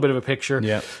paint a little bit of a picture,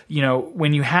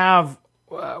 when you have,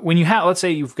 let's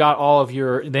say you've got all of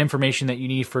the information that you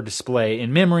need for display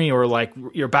in memory, or like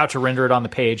you're about to render it on the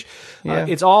page,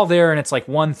 it's all there and it's like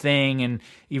one thing and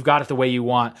you've got it the way you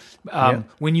want.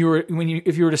 If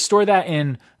you were to store that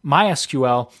in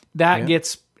MySQL, that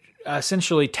gets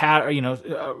essentially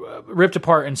ripped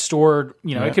apart and stored.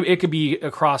 It could be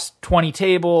across 20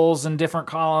 tables and different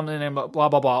columns and blah blah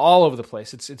blah all over the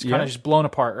place. It's kind of just blown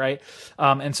apart, right?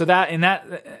 And so that in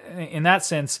that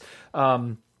sense.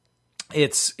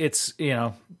 It's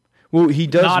well, he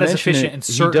does not as mention efficient it. in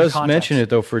certain He does contexts. mention it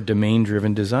though for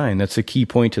domain-driven design. That's a key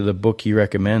point to the book he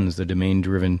recommends, the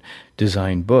domain-driven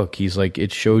design book. He's like,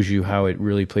 it shows you how it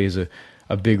really plays a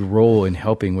big role in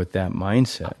helping with that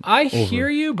mindset. I hear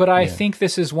you, but I think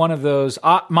this is one of those.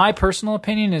 My personal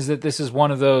opinion is that this is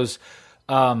one of those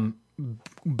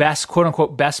best, quote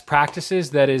unquote, best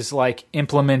practices that is like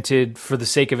implemented for the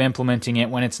sake of implementing it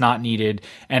when it's not needed,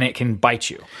 and it can bite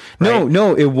you. Right?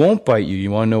 No, it won't bite you.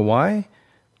 You want to know why?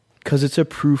 Because it's a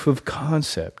proof of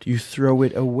concept. You throw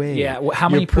it away. Yeah. How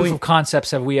many proof of concepts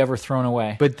have we ever thrown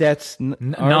away? But that's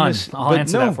none. I'll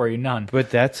answer that for you. None. But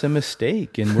that's a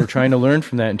mistake, and we're trying to learn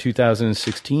from that in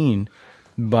 2016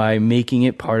 by making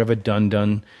it part of a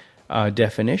done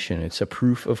definition. It's a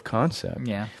proof of concept.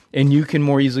 Yeah. And you can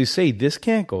more easily say, this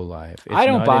can't go live. It's I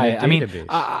don't not buy in a it. I mean, database.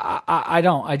 I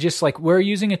don't. I just like, we're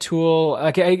using a tool.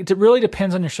 Like, it really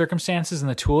depends on your circumstances and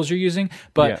the tools you're using.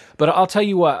 But I'll tell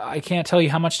you what, I can't tell you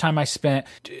how much time I spent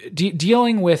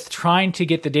dealing with trying to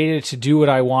get the data to do what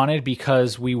I wanted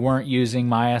because we weren't using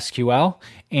MySQL.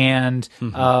 And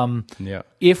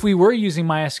if we were using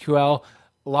MySQL,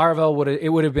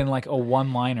 Laravel would have been like a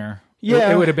one-liner.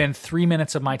 Yeah. It would have been 3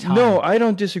 minutes of my time. No, I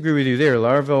don't disagree with you there.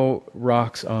 Laravel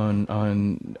rocks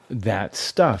on that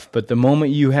stuff. But the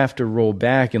moment you have to roll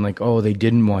back and like, oh, they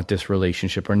didn't want this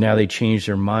relationship, or now they changed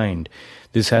their mind,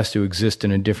 this has to exist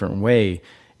in a different way,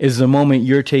 is the moment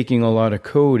you're taking a lot of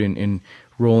code and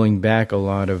rolling back a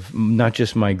lot of not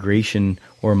just migration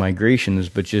or migrations,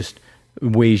 but just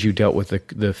ways you dealt with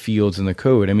the fields in the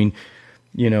code. I mean,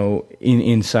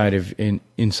 inside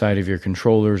of your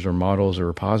controllers or models or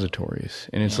repositories.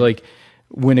 And it's like,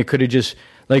 when it could have just,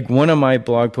 like, one of my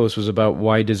blog posts was about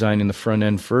why designing the front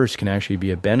end first can actually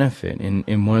be a benefit.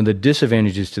 And one of the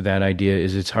disadvantages to that idea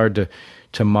is it's hard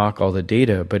to mock all the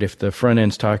data. But if the front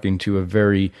end's talking to a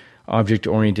very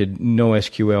object-oriented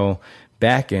NoSQL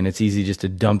backend, it's easy just to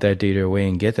dump that data away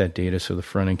and get that data so the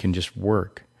front end can just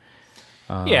work.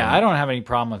 I don't have any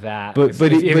problem with that. But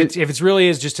if it's really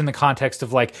is just in the context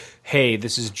of like, hey,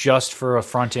 this is just for a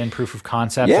front end proof of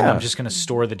concept, and I'm just going to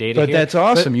store the data. But here. that's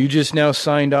awesome. You just now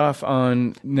signed off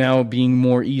on now being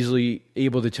more easily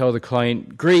able to tell the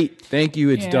client, "Great, thank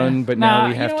you, it's done." But now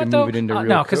we have to move it into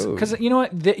real code. Because you know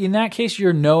what? In that case,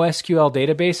 your NoSQL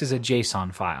database is a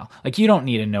JSON file. Like, you don't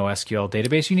need a NoSQL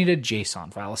database. You need a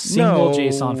JSON file, a single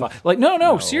JSON file. Like,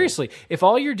 no, seriously. If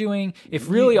all you're doing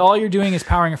is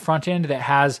powering a front end that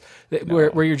has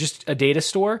where you're just a data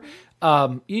store,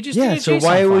 you just need a JSON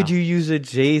why file. would you use a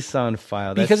JSON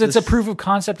file? Because it's a proof of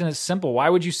concept and it's simple. Why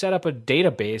would you set up a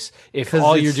database if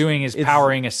all you're doing is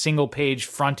powering a single page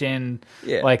front end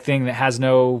like thing that has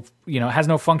no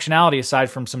functionality aside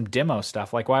from some demo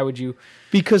stuff? Like, why would you?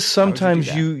 Because sometimes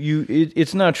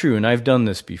it's not true, and I've done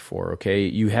this before. Okay,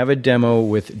 you have a demo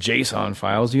with JSON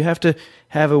files. You have to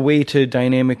have a way to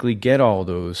dynamically get all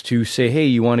those, to say, hey,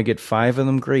 you want to get 5 of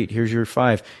them? Great, here's your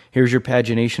 5. Here's your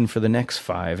pagination for the next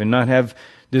 5, and not have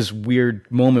this weird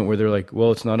moment where they're like,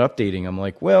 well, it's not updating. I'm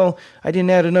like, well, I didn't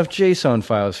add enough JSON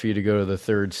files for you to go to the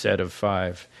third set of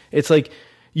 5. It's like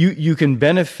you can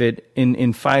benefit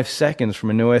in 5 seconds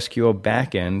from a NoSQL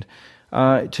backend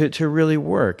to really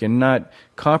work and not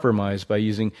compromise by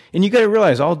using. And you got to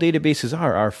realize all databases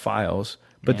are files,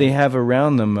 but they have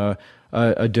around them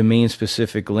a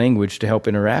domain-specific language to help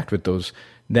interact with those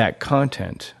that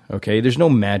content. Okay, there's no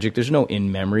magic, there's no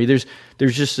in memory. There's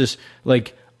just this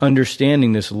like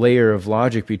understanding, this layer of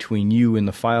logic between you and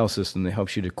the file system that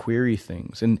helps you to query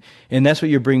things, and that's what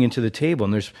you're bringing to the table.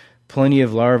 And there's plenty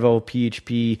of Laravel,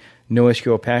 PHP,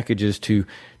 NoSQL packages to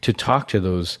talk to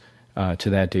those to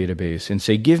that database and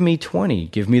say, give me 20,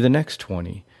 give me the next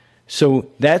 20. So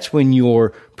that's when your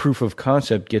proof of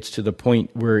concept gets to the point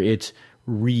where it's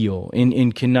real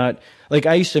and cannot, like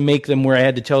I used to make them where I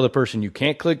had to tell the person, you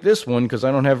can't click this one because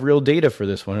I don't have real data for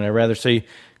this one. And I'd rather say,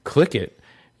 click it.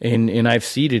 And I've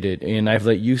seeded it and I've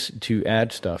let you to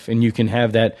add stuff. And you can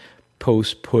have that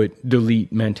post, put,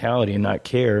 delete mentality and not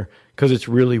care because it's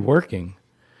really working.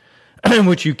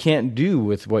 Which you can't do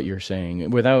with what you're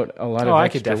saying without a lot of extra work. I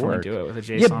could definitely do it with a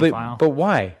JSON file. But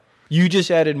why? You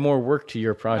just added more work to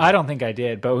your project. I don't think I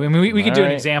did, but I mean, we could do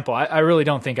an example. I really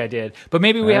don't think I did, but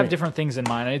maybe we have different things in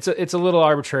mind. It's a little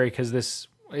arbitrary because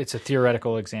it's a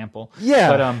theoretical example.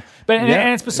 Yeah,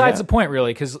 and it's besides the point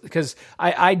really because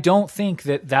I don't think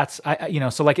that's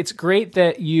so like it's great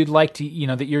that you'd like to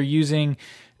that you're using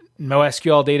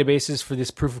NoSQL databases for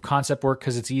this proof of concept work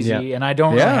because it's easy, and I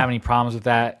don't really have any problems with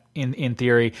that in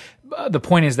theory. The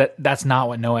point is that that's not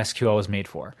what NoSQL was made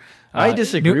for. I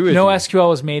disagree with you. NoSQL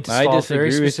was made to solve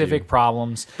very specific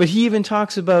problems. But he even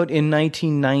talks about in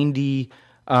 1990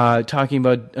 talking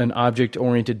about an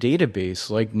object-oriented database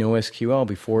like NoSQL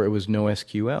before it was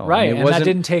NoSQL. Right, and that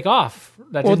didn't take off.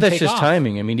 That's just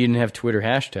timing. I mean, he didn't have Twitter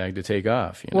hashtag to take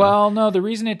off. You know? Well, no, the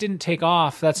reason it didn't take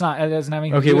off, that doesn't have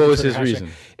anything to do with what was Twitter his hashtag.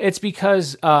 reason? It's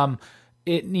because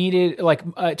it needed,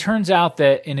 it turns out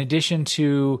that in addition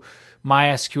to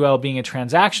MySQL being a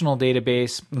transactional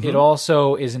database, it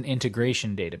also is an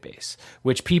integration database,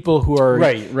 which people who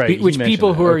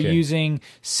are using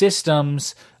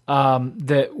systems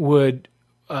that would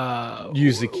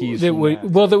use the keys that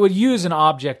would use an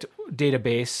object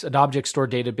database, an object store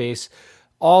database,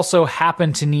 also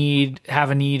happen to have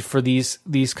a need for these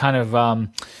kind of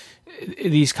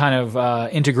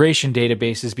integration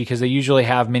databases because they usually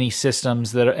have many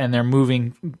systems and they're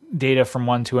moving data from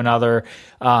one to another,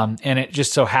 and it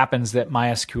just so happens that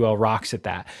MySQL rocks at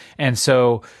that, and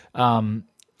so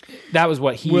that was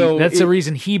what the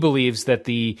reason he believes that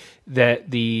the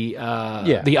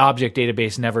object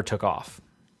database never took off.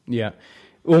 Yeah.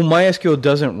 Well, MySQL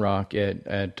doesn't rock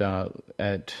at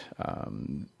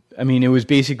I mean, it was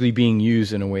basically being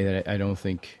used in a way that I don't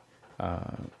think.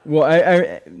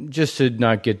 I just to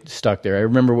not get stuck there, I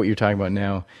remember what you're talking about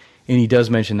now, and he does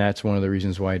mention that's one of the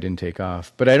reasons why it didn't take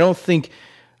off. But I don't think,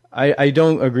 I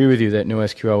don't agree with you that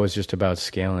NoSQL was just about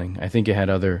scaling. I think it had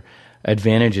other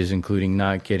advantages, including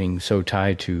not getting so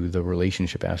tied to the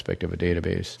relationship aspect of a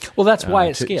database. Well, that's why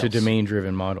it scales. To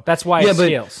domain-driven model. That's why it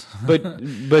scales.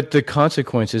 but the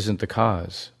consequence isn't the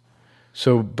cause.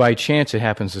 So by chance it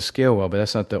happens to scale well, but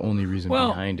that's not the only reason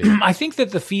behind it. I think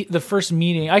that the first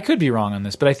meeting, I could be wrong on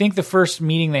this, but I think the first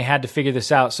meeting they had to figure this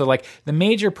out. So like the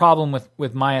major problem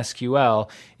with MySQL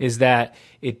is that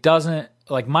it doesn't,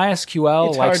 like MySQL,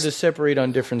 it's hard to separate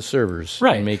on different servers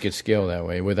and make it scale that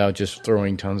way without just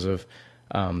throwing tons of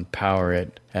power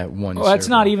at one server. Well, it's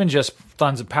not even just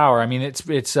tons of power. I mean, it's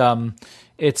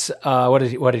what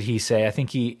did he say? I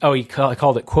think he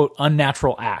called it, quote,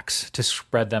 unnatural acts to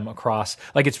spread them across.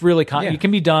 Like it's really it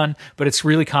can be done, but it's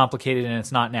really complicated and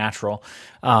it's not natural.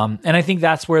 And I think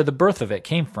that's where the birth of it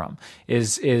came from.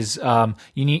 Is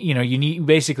you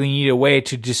basically need a way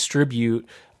to distribute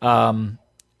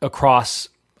across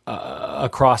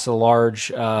a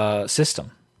large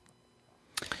system.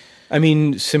 I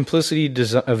mean, simplicity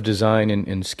of design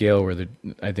and scale were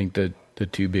I think the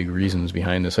two big reasons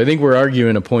behind this. I think we're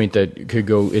arguing a point that could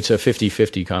go, it's a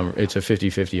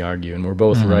 50-50 argue, and we're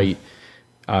both right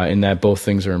in that both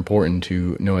things are important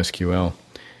to NoSQL.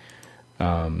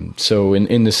 So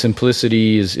in the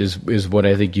simplicity is what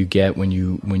I think you get when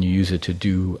you use it to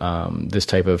do this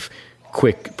type of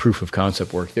quick proof of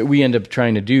concept work that we end up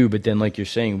trying to do, but then like you're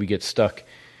saying, we get stuck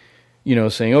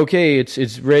saying, okay,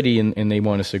 it's ready, and they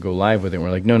want us to go live with it. And we're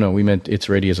like, no, we meant it's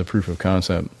ready as a proof of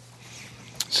concept.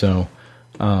 So,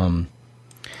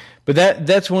 but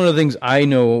that's one of the things I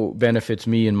know benefits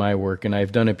me in my work, and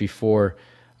I've done it before.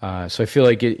 So I feel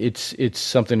like it's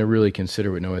something to really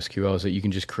consider with NoSQL is that you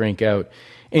can just crank out,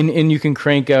 and you can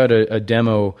crank out a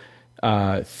demo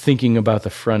thinking about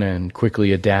the front end,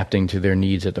 quickly adapting to their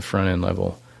needs at the front end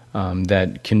level.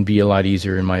 That can be a lot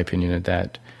easier, in my opinion, at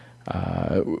that.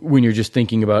 When you're just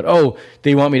thinking about,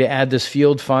 they want me to add this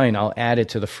field, fine, I'll add it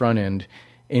to the front end,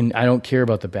 and I don't care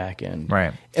about the back end.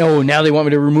 Right. Now they want me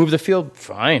to remove the field,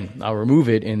 fine, I'll remove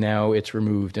it, and now it's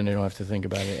removed, and I don't have to think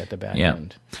about it at the back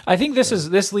end. I think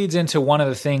this leads into one of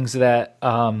the things that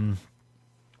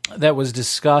that was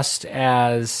discussed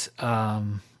as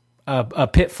a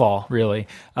pitfall, really,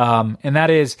 and that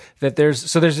is that there's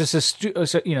essentially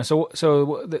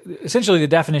the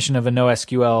definition of a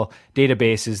NoSQL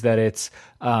database is that it's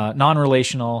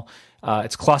non-relational,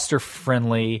 it's cluster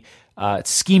friendly,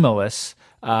 it's schemaless,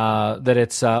 that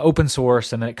it's open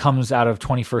source, and that it comes out of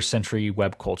 21st century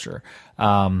web culture.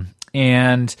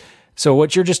 And so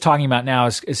what you're just talking about now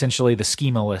is essentially the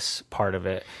schemaless part of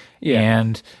it. Yeah.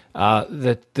 And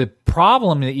the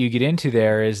problem that you get into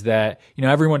there is that,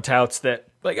 everyone touts that,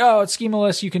 like, oh, it's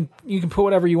schemaless, you can put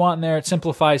whatever you want in there, it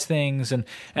simplifies things, and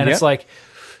it's like,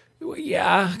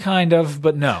 yeah, kind of,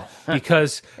 but no,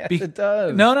 because it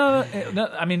does. No.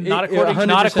 I mean,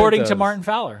 not according to Martin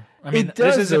Fowler. I mean,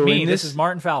 this isn't me. This is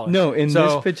Martin Fowler. No, in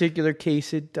this particular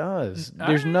case, it does.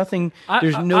 There's nothing.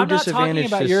 There's no disadvantage. I'm not talking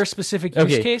about your specific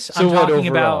use case. So I'm talking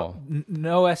about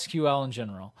NoSQL in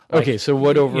general. Okay, so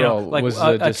what overall was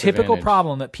the a typical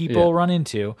problem that people run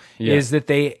into is that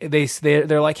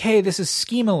they're like, hey, this is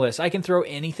schemaless. I can throw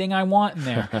anything I want in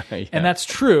there, and that's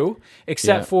true,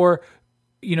 except for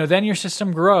then your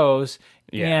system grows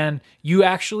and you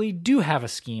actually do have a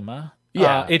schema.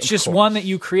 Yeah, it's just one that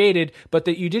you created, but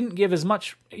that you didn't give as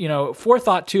much,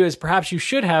 forethought to as perhaps you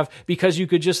should have, because you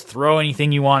could just throw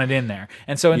anything you wanted in there.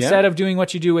 And so instead of doing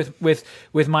what you do with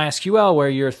MySQL, where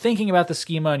you're thinking about the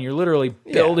schema and you're literally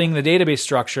building the database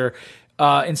structure,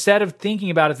 instead of thinking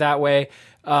about it that way,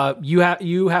 you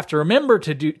have to remember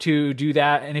to do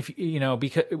that, and if you have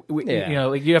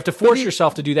to force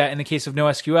yourself to do that in the case of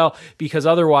NoSQL, because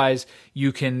otherwise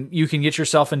you can get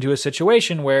yourself into a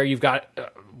situation where you've got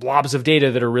blobs of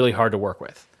data that are really hard to work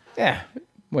with. Yeah,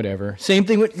 whatever. Same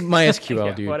thing with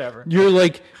MySQL, dude. Whatever. You're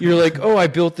like, oh, I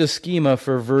built this schema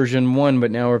for version 1,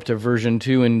 but now we're up to version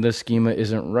 2, and the schema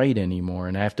isn't right anymore,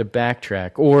 and I have to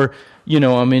backtrack. Or,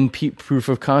 I'm in proof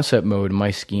of concept mode, and my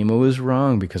schema was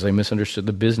wrong because I misunderstood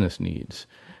the business needs,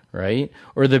 right?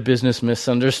 Or the business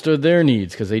misunderstood their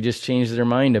needs because they just changed their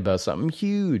mind about something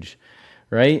huge,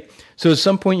 right? So at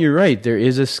some point, you're right. There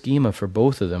is a schema for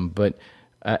both of them, but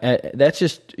that's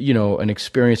just, an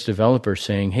experienced developer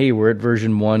saying, hey, we're at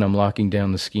version 1, I'm locking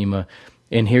down the schema,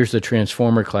 and here's the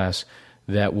transformer class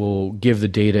that will give the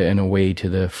data in a way to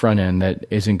the front end that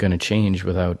isn't going to change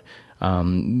without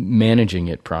managing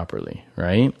it properly,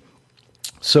 right?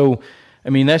 So, I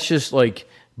mean, that's just like,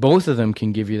 both of them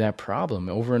can give you that problem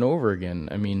over and over again.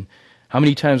 I mean, how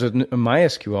many times with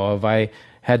MySQL have I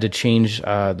had to change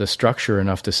the structure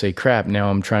enough to say, crap,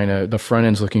 now the front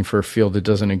end's looking for a field that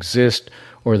doesn't exist,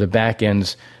 or the back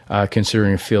end's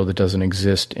considering a field that doesn't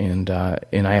exist, and I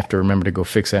have to remember to go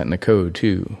fix that in the code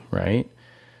too, right?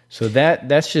 So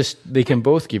that's just, they can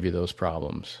both give you those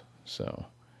problems. So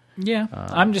yeah,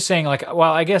 I'm just saying, like,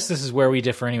 well, I guess this is where we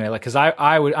differ anyway. Like, because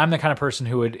I'm the kind of person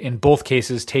who would, in both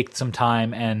cases, take some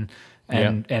time and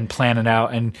plan it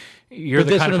out, and you're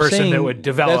the kind of person that would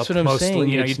develop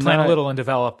mostly. You'd plan a little and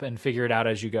develop and figure it out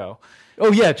as you go.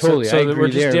 Oh yeah, totally. So I agree we're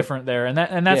just there. different there, and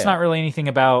that's not really anything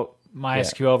about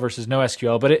MySQL versus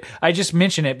NoSQL, but I just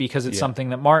mention it because it's something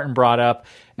that Martin brought up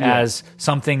as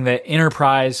something that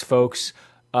enterprise folks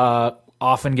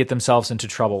often get themselves into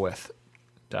trouble with.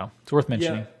 So it's worth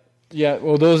mentioning. Yeah,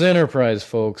 well, those enterprise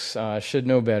folks should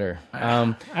know better.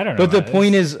 I don't know. But the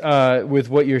point is, with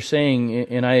what you're saying,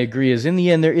 and I agree, is in the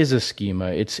end there is a schema.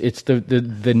 It's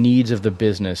the needs of the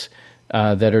business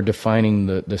that are defining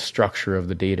the structure of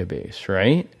the database,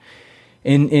 right?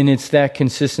 And it's that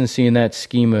consistency and that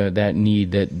schema, that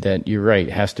need that you're right,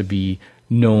 has to be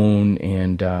known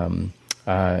and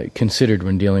considered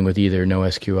when dealing with either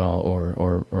NoSQL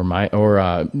or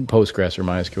Postgres or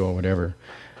MySQL or whatever.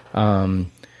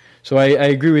 So I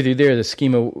agree with you there. The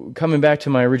schema, coming back to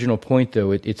my original point,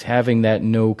 though, it's having that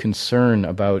no concern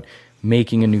about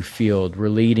making a new field,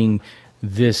 relating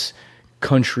this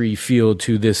country field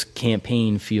to this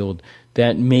campaign field,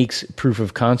 that makes proof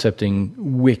of concepting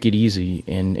wicked easy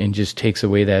and just takes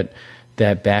away that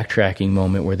backtracking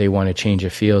moment where they want to change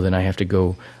a field and I have to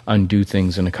go undo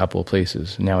things in a couple of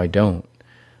places. Now I don't.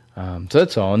 So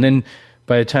that's all. And then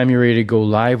by the time you're ready to go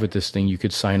live with this thing, you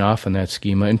could sign off on that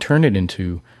schema and turn it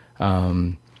into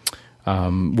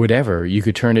whatever. You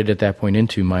could turn it at that point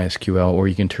into MySQL, or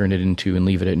you can turn it into and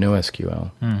leave it at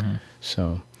NoSQL. Mm-hmm.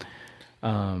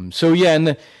 So yeah,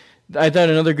 and I thought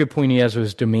another good point he has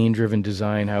was domain-driven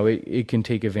design, how it can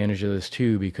take advantage of this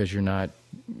too, because you're not,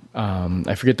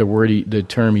 I forget the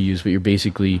term he used, but you're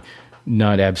basically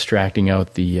not abstracting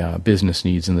out the business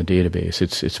needs in the database.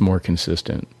 It's more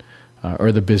consistent,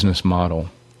 or the business model.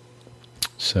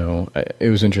 So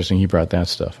it was interesting he brought that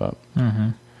stuff up. Mm-hmm.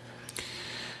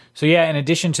 So yeah, in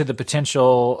addition to the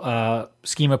potential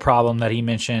schema problem that he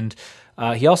mentioned,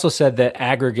 he also said that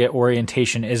aggregate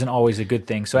orientation isn't always a good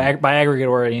thing. So by aggregate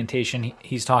orientation,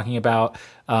 he's talking about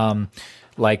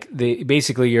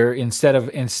basically you're instead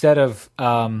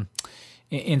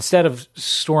of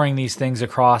storing these things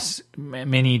across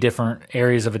many different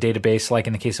areas of a database, like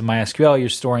in the case of MySQL, you're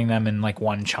storing them in like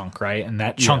one chunk, right? And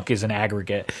that chunk is an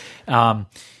aggregate.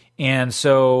 And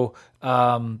so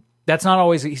that's not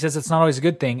always, he says it's not always a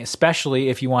good thing, especially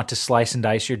if you want to slice and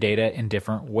dice your data in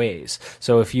different ways.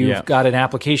 So if you've got an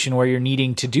application where you're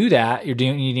needing to do that, you're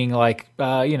needing like,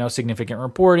 significant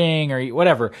reporting or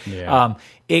whatever. Yeah.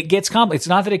 It gets complicated. It's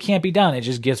not that it can't be done. It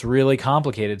just gets really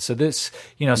complicated. So this,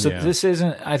 this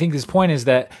isn't, I think this point is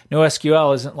that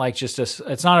NoSQL isn't like just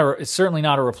it's certainly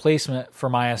not a replacement for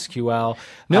MySQL.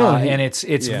 No. And it's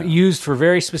used for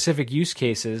very specific use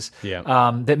cases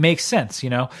that makes sense, He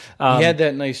had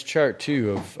that nice chart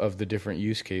too of the different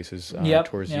use cases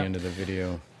towards the end of the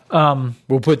video.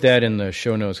 We'll put that in the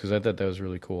show notes because I thought that was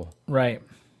really cool. Right.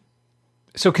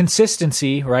 So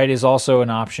consistency, right, is also an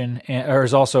option, or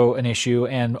is also an issue,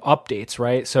 and updates,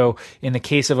 right? So in the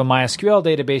case of a MySQL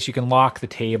database, you can lock the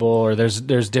table, or there's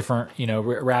different,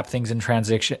 wrap things in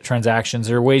transactions.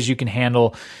 There are ways you can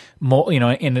handle,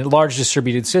 in a large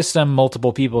distributed system,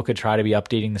 multiple people could try to be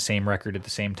updating the same record at the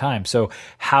same time. So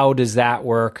how does that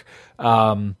work?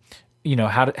 How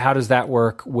does that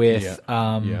work with, with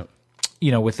the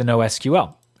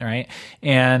NoSQL, right?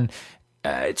 And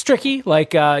it's tricky.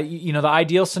 Like, the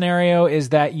ideal scenario is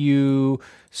that you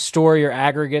store your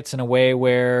aggregates in a way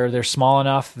where they're small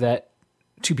enough that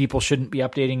two people shouldn't be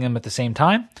updating them at the same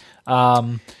time.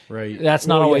 Right. That's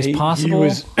not always possible.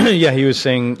 He was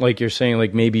saying, like you're saying,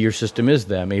 like maybe your system is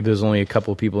that. Maybe there's only a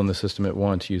couple of people in the system at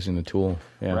once using the tool.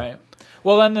 Yeah. Right.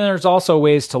 Well, then there's also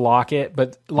ways to lock it,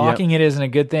 but locking it isn't a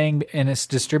good thing in a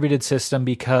distributed system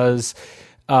because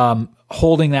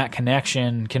holding that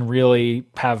connection can really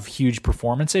have huge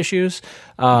performance issues.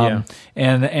 And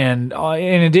in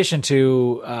addition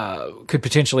to could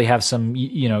potentially have some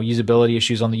usability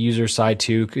issues on the user side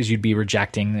too, because you'd be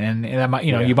rejecting and that might,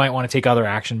 you might want to take other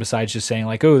action besides just saying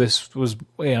like, oh, this has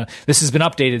been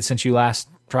updated since you last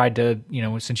tried to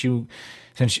since you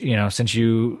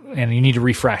and you need to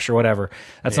refresh or whatever.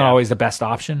 That's not always the best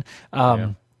option.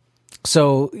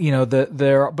 So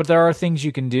there are things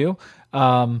you can do.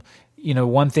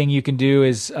 One thing you can do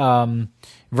is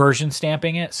version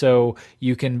stamping it. So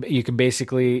you can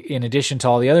basically, in addition to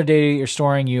all the other data you're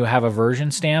storing, you have a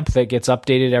version stamp that gets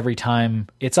updated every time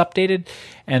it's updated,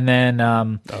 and then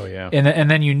and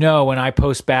then when I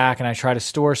post back and I try to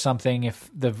store something,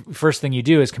 if the first thing you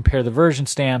do is compare the version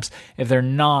stamps, if they're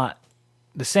not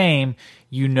the same,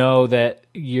 that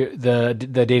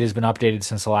the data has been updated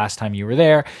since the last time you were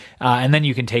there, and then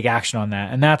you can take action on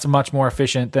that, and that's much more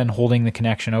efficient than holding the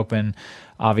connection open,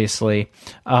 obviously.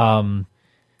 And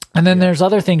then there's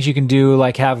other things you can do,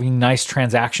 like having nice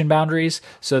transaction boundaries,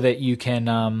 so that you can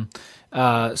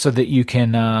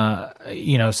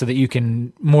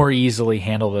more easily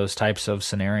handle those types of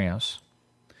scenarios.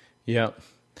 Yeah.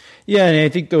 Yeah, and I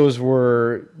think those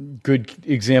were good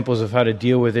examples of how to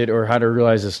deal with it, or how to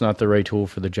realize it's not the right tool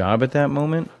for the job at that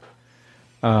moment.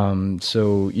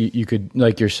 So you could,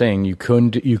 like you're saying, you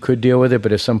could deal with it,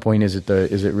 but at some point, is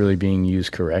it really being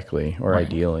used correctly or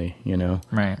ideally?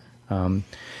 Right.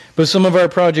 But some of our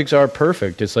projects are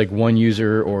perfect. It's like one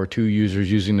user or two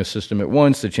users using the system at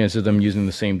once. The chance of them using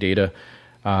the same data,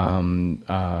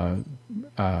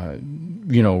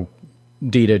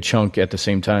 data chunk at the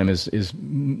same time is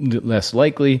less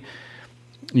likely,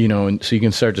 and so you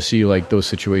can start to see like those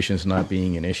situations not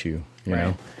being an issue,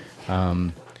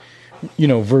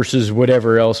 versus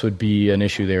whatever else would be an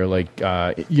issue there, like,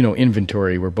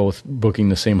 inventory. We're both booking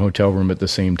the same hotel room at the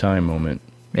same time moment.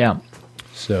 Yeah.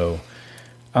 So,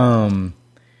 but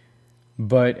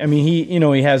I mean,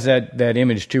 he has that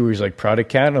image too, where he's like product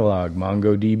catalog,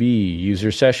 MongoDB,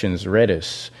 user sessions,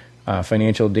 Redis,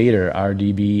 financial data,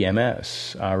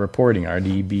 RDBMS, reporting,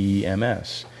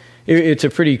 RDBMS. It's a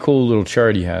pretty cool little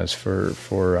chart he has for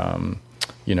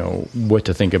what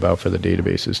to think about for the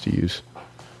databases to use.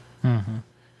 Mm-hmm.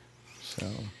 So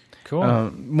cool.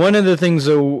 One of the things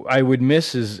though I would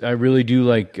miss is I really do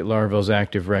like Laravel's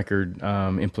active record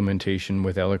implementation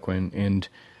with Eloquent, and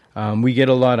we get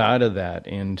a lot out of that,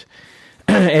 and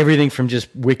everything from just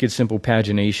wicked simple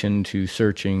pagination to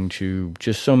searching to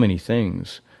just so many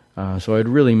things. So I'd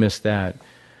really miss that.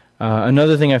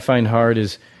 Another thing I find hard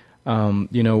is, I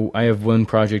have one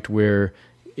project where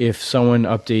if someone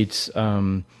updates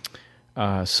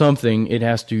something, it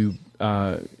has to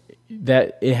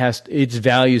its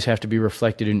values have to be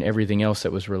reflected in everything else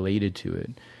that was related to it.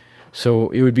 So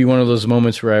it would be one of those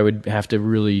moments where I would have to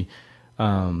really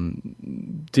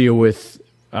deal with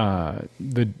the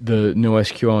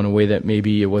NoSQL in a way that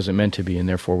maybe it wasn't meant to be, and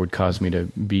therefore would cause me to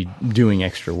be doing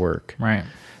extra work. Right.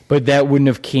 But that wouldn't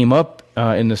have came up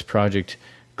in this project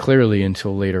clearly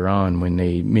until later on when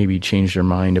they maybe changed their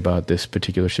mind about this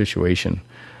particular situation.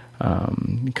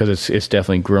 Because it's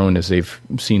definitely grown as they've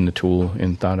seen the tool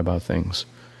and thought about things.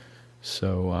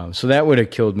 So that would have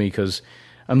killed me, because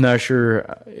I'm not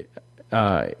sure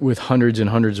with hundreds and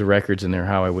hundreds of records in there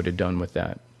how I would have done with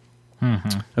that.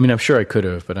 Mm-hmm. I mean, I'm sure I could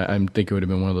have, but I think it would have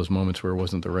been one of those moments where it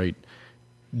wasn't the right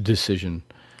decision.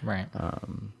 Right.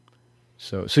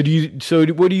 So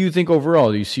what do you think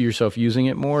overall? Do you see yourself using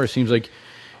it more? It seems like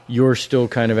you're still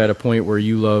kind of at a point where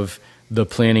you love the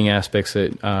planning aspects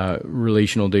that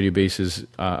relational databases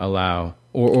allow,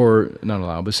 or not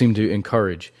allow, but seem to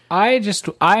encourage.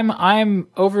 I'm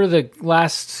over the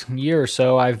last year or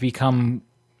so, I've become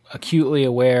acutely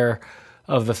aware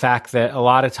of the fact that a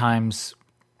lot of times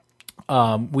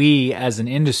we as an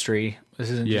industry, this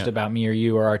isn't just about me or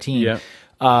you or our team,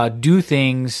 do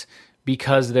things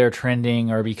because they're trending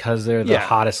or because they're the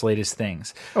hottest, latest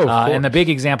things. And the big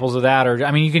examples of that are,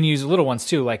 I mean, you can use little ones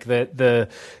too, like the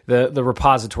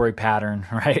repository pattern,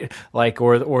 right? Like,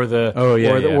 or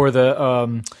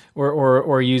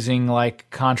using like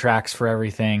contracts for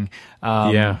everything.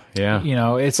 You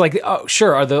know, it's like, oh,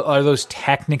 sure. Are those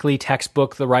technically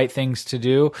textbook the right things to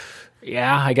do?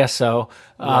 Yeah, I guess so.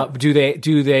 Do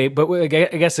they? But I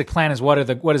guess the plan is what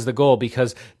is the goal?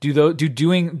 Because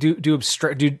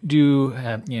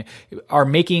are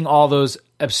making all those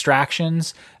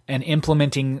abstractions and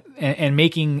implementing and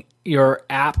making your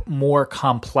app more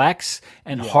complex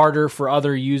and harder for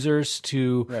other users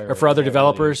to or for other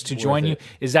developers to join you?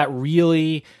 Is that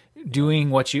really doing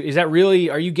what you, is that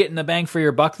really, are you getting the bang for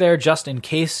your buck there just in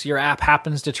case your app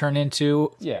happens to turn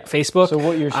into Facebook? So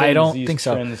what you're saying I don't is these think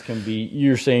so. trends can be,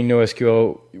 you're saying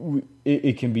NoSQL,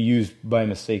 it can be used by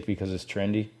mistake because it's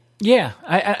trendy? Yeah.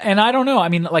 I don't know. I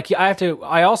mean, like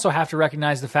I also have to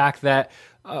recognize the fact that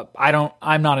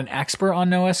I'm not an expert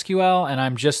on NoSQL and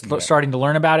I'm just starting to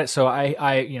learn about it. So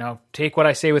I take what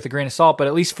I say with a grain of salt, but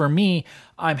at least for me,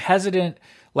 I'm hesitant,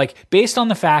 like based on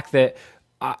the fact that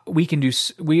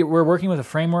we're working with a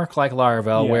framework like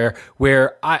Laravel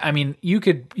where I mean you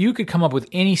could come up with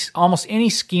almost any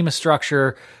schema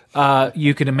structure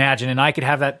you could imagine, and I could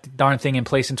have that darn thing in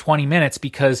place in 20 minutes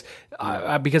because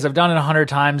I've done it 100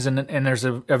 times, and there's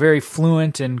a very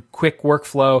fluent and quick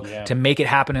workflow to make it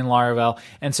happen in Laravel.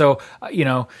 And so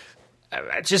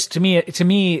just to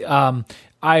me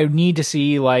I need to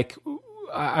see, like,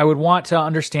 I would want to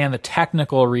understand the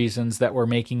technical reasons that we're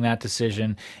making that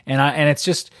decision, and it's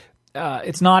just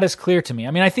it's not as clear to me.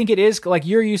 I mean, I think it is like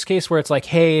your use case where it's like,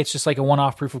 hey, it's just like a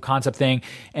one-off proof of concept thing,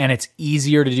 and it's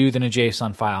easier to do than a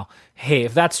JSON file. Hey,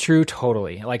 if that's true,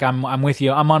 totally. Like I'm with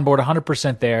you. I'm on board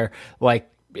 100% there. Like,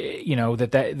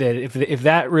 that if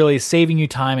that really is saving you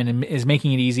time and is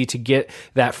making it easy to get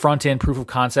that front end proof of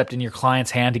concept in your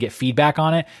client's hand to get feedback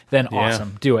on it, then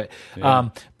awesome, do it.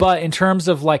 But in terms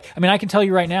of, like, I mean, I can tell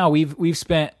you right now, we've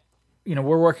spent,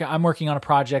 I'm working on a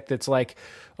project that's like,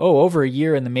 over a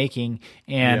year in the making,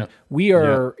 and we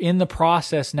are in the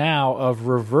process now of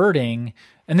reverting.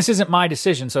 And this isn't my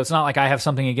decision, so it's not like I have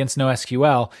something against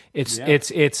NoSQL.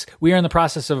 It's we are in the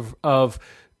process of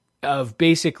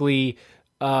basically.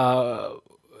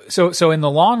 So in the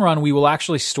long run, we will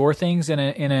actually store things in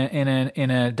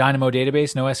a Dynamo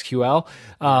database,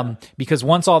 NoSQL, because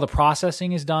once all the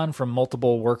processing is done from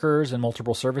multiple workers and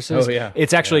multiple services,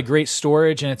 it's actually great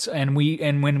storage, and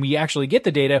when we actually get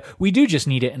the data, we do just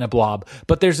need it in a blob.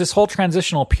 But there's this whole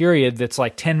transitional period that's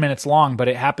like 10 minutes long, but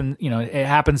it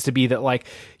happens to be that, like,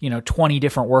 20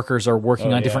 different workers are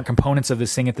working on different components of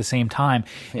this thing at the same time.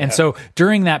 And so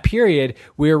during that period,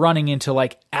 we're running into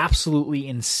like absolutely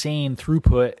insane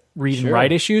throughput read and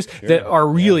write issues that are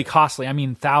really costly. I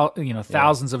mean,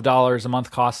 thousands of dollars a month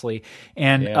costly.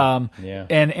 And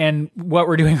and what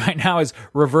we're doing right now is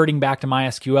reverting back to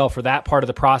MySQL for that part of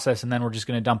the process, and then we're just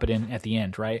going to dump it in at the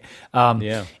end, right? So,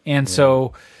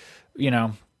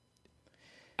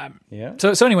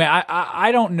 So anyway,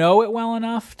 I don't know it well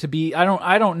enough to be. I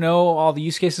don't know all the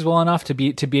use cases well enough to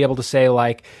be able to say,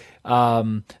 like,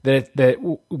 that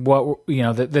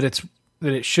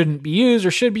it shouldn't be used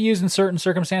or should be used in certain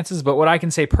circumstances. But what I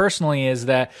can say personally is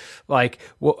that, like,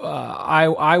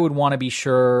 I would want to be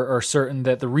sure or certain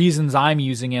that the reasons I'm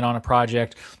using it on a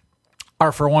project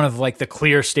are for one of, like, the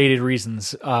clear stated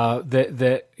reasons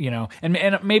and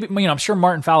maybe, I'm sure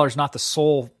Martin Fowler's not the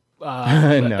sole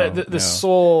the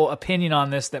sole opinion on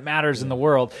this that matters in the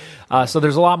world. So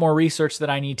there's a lot more research that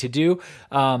I need to do.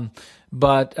 So I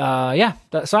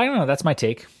don't know. That's my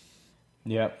take.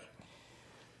 Yep.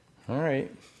 All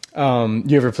right.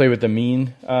 You ever play with the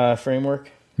mean framework?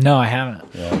 No, I haven't.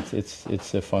 Yeah,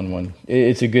 it's a fun one.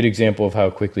 It's a good example of how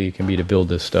quickly it can be to build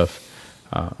this stuff.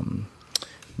 And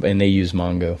they use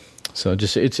Mongo. So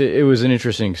it was an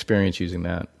interesting experience using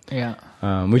that. Yeah.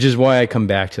 Which is why I come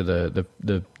back to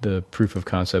the proof of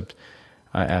concept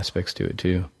aspects to it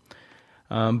too.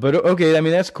 But okay, I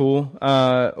mean that's cool.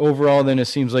 Overall, then it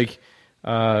seems like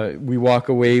we walk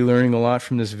away learning a lot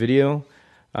from this video.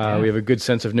 We have a good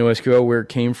sense of NoSQL, where it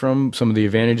came from, some of the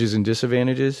advantages and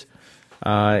disadvantages,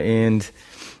 and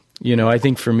I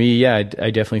think for me, I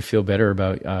definitely feel better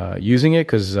about using it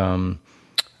because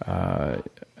I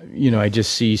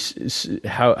just see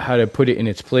how to put it in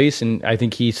its place, and I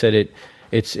think he said it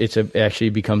actually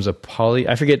becomes a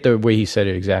I forget the way he said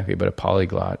it exactly, but a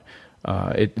polyglot.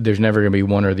 There's never going to be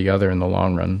one or the other in the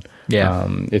long run. Yeah.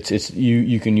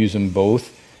 You can use them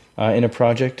both in a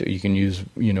project. You can use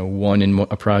one in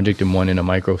a project and one in a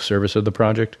microservice of the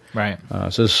project. Right.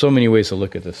 So there's so many ways to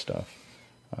look at this stuff.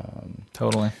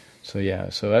 Totally. So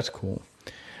that's cool.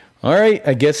 All right,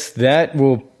 I guess that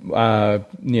will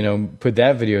put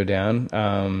that video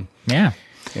down. Yeah.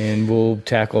 And we'll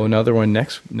tackle another one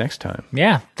next time.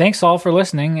 Yeah. Thanks all for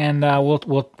listening, and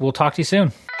we'll talk to you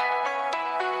soon.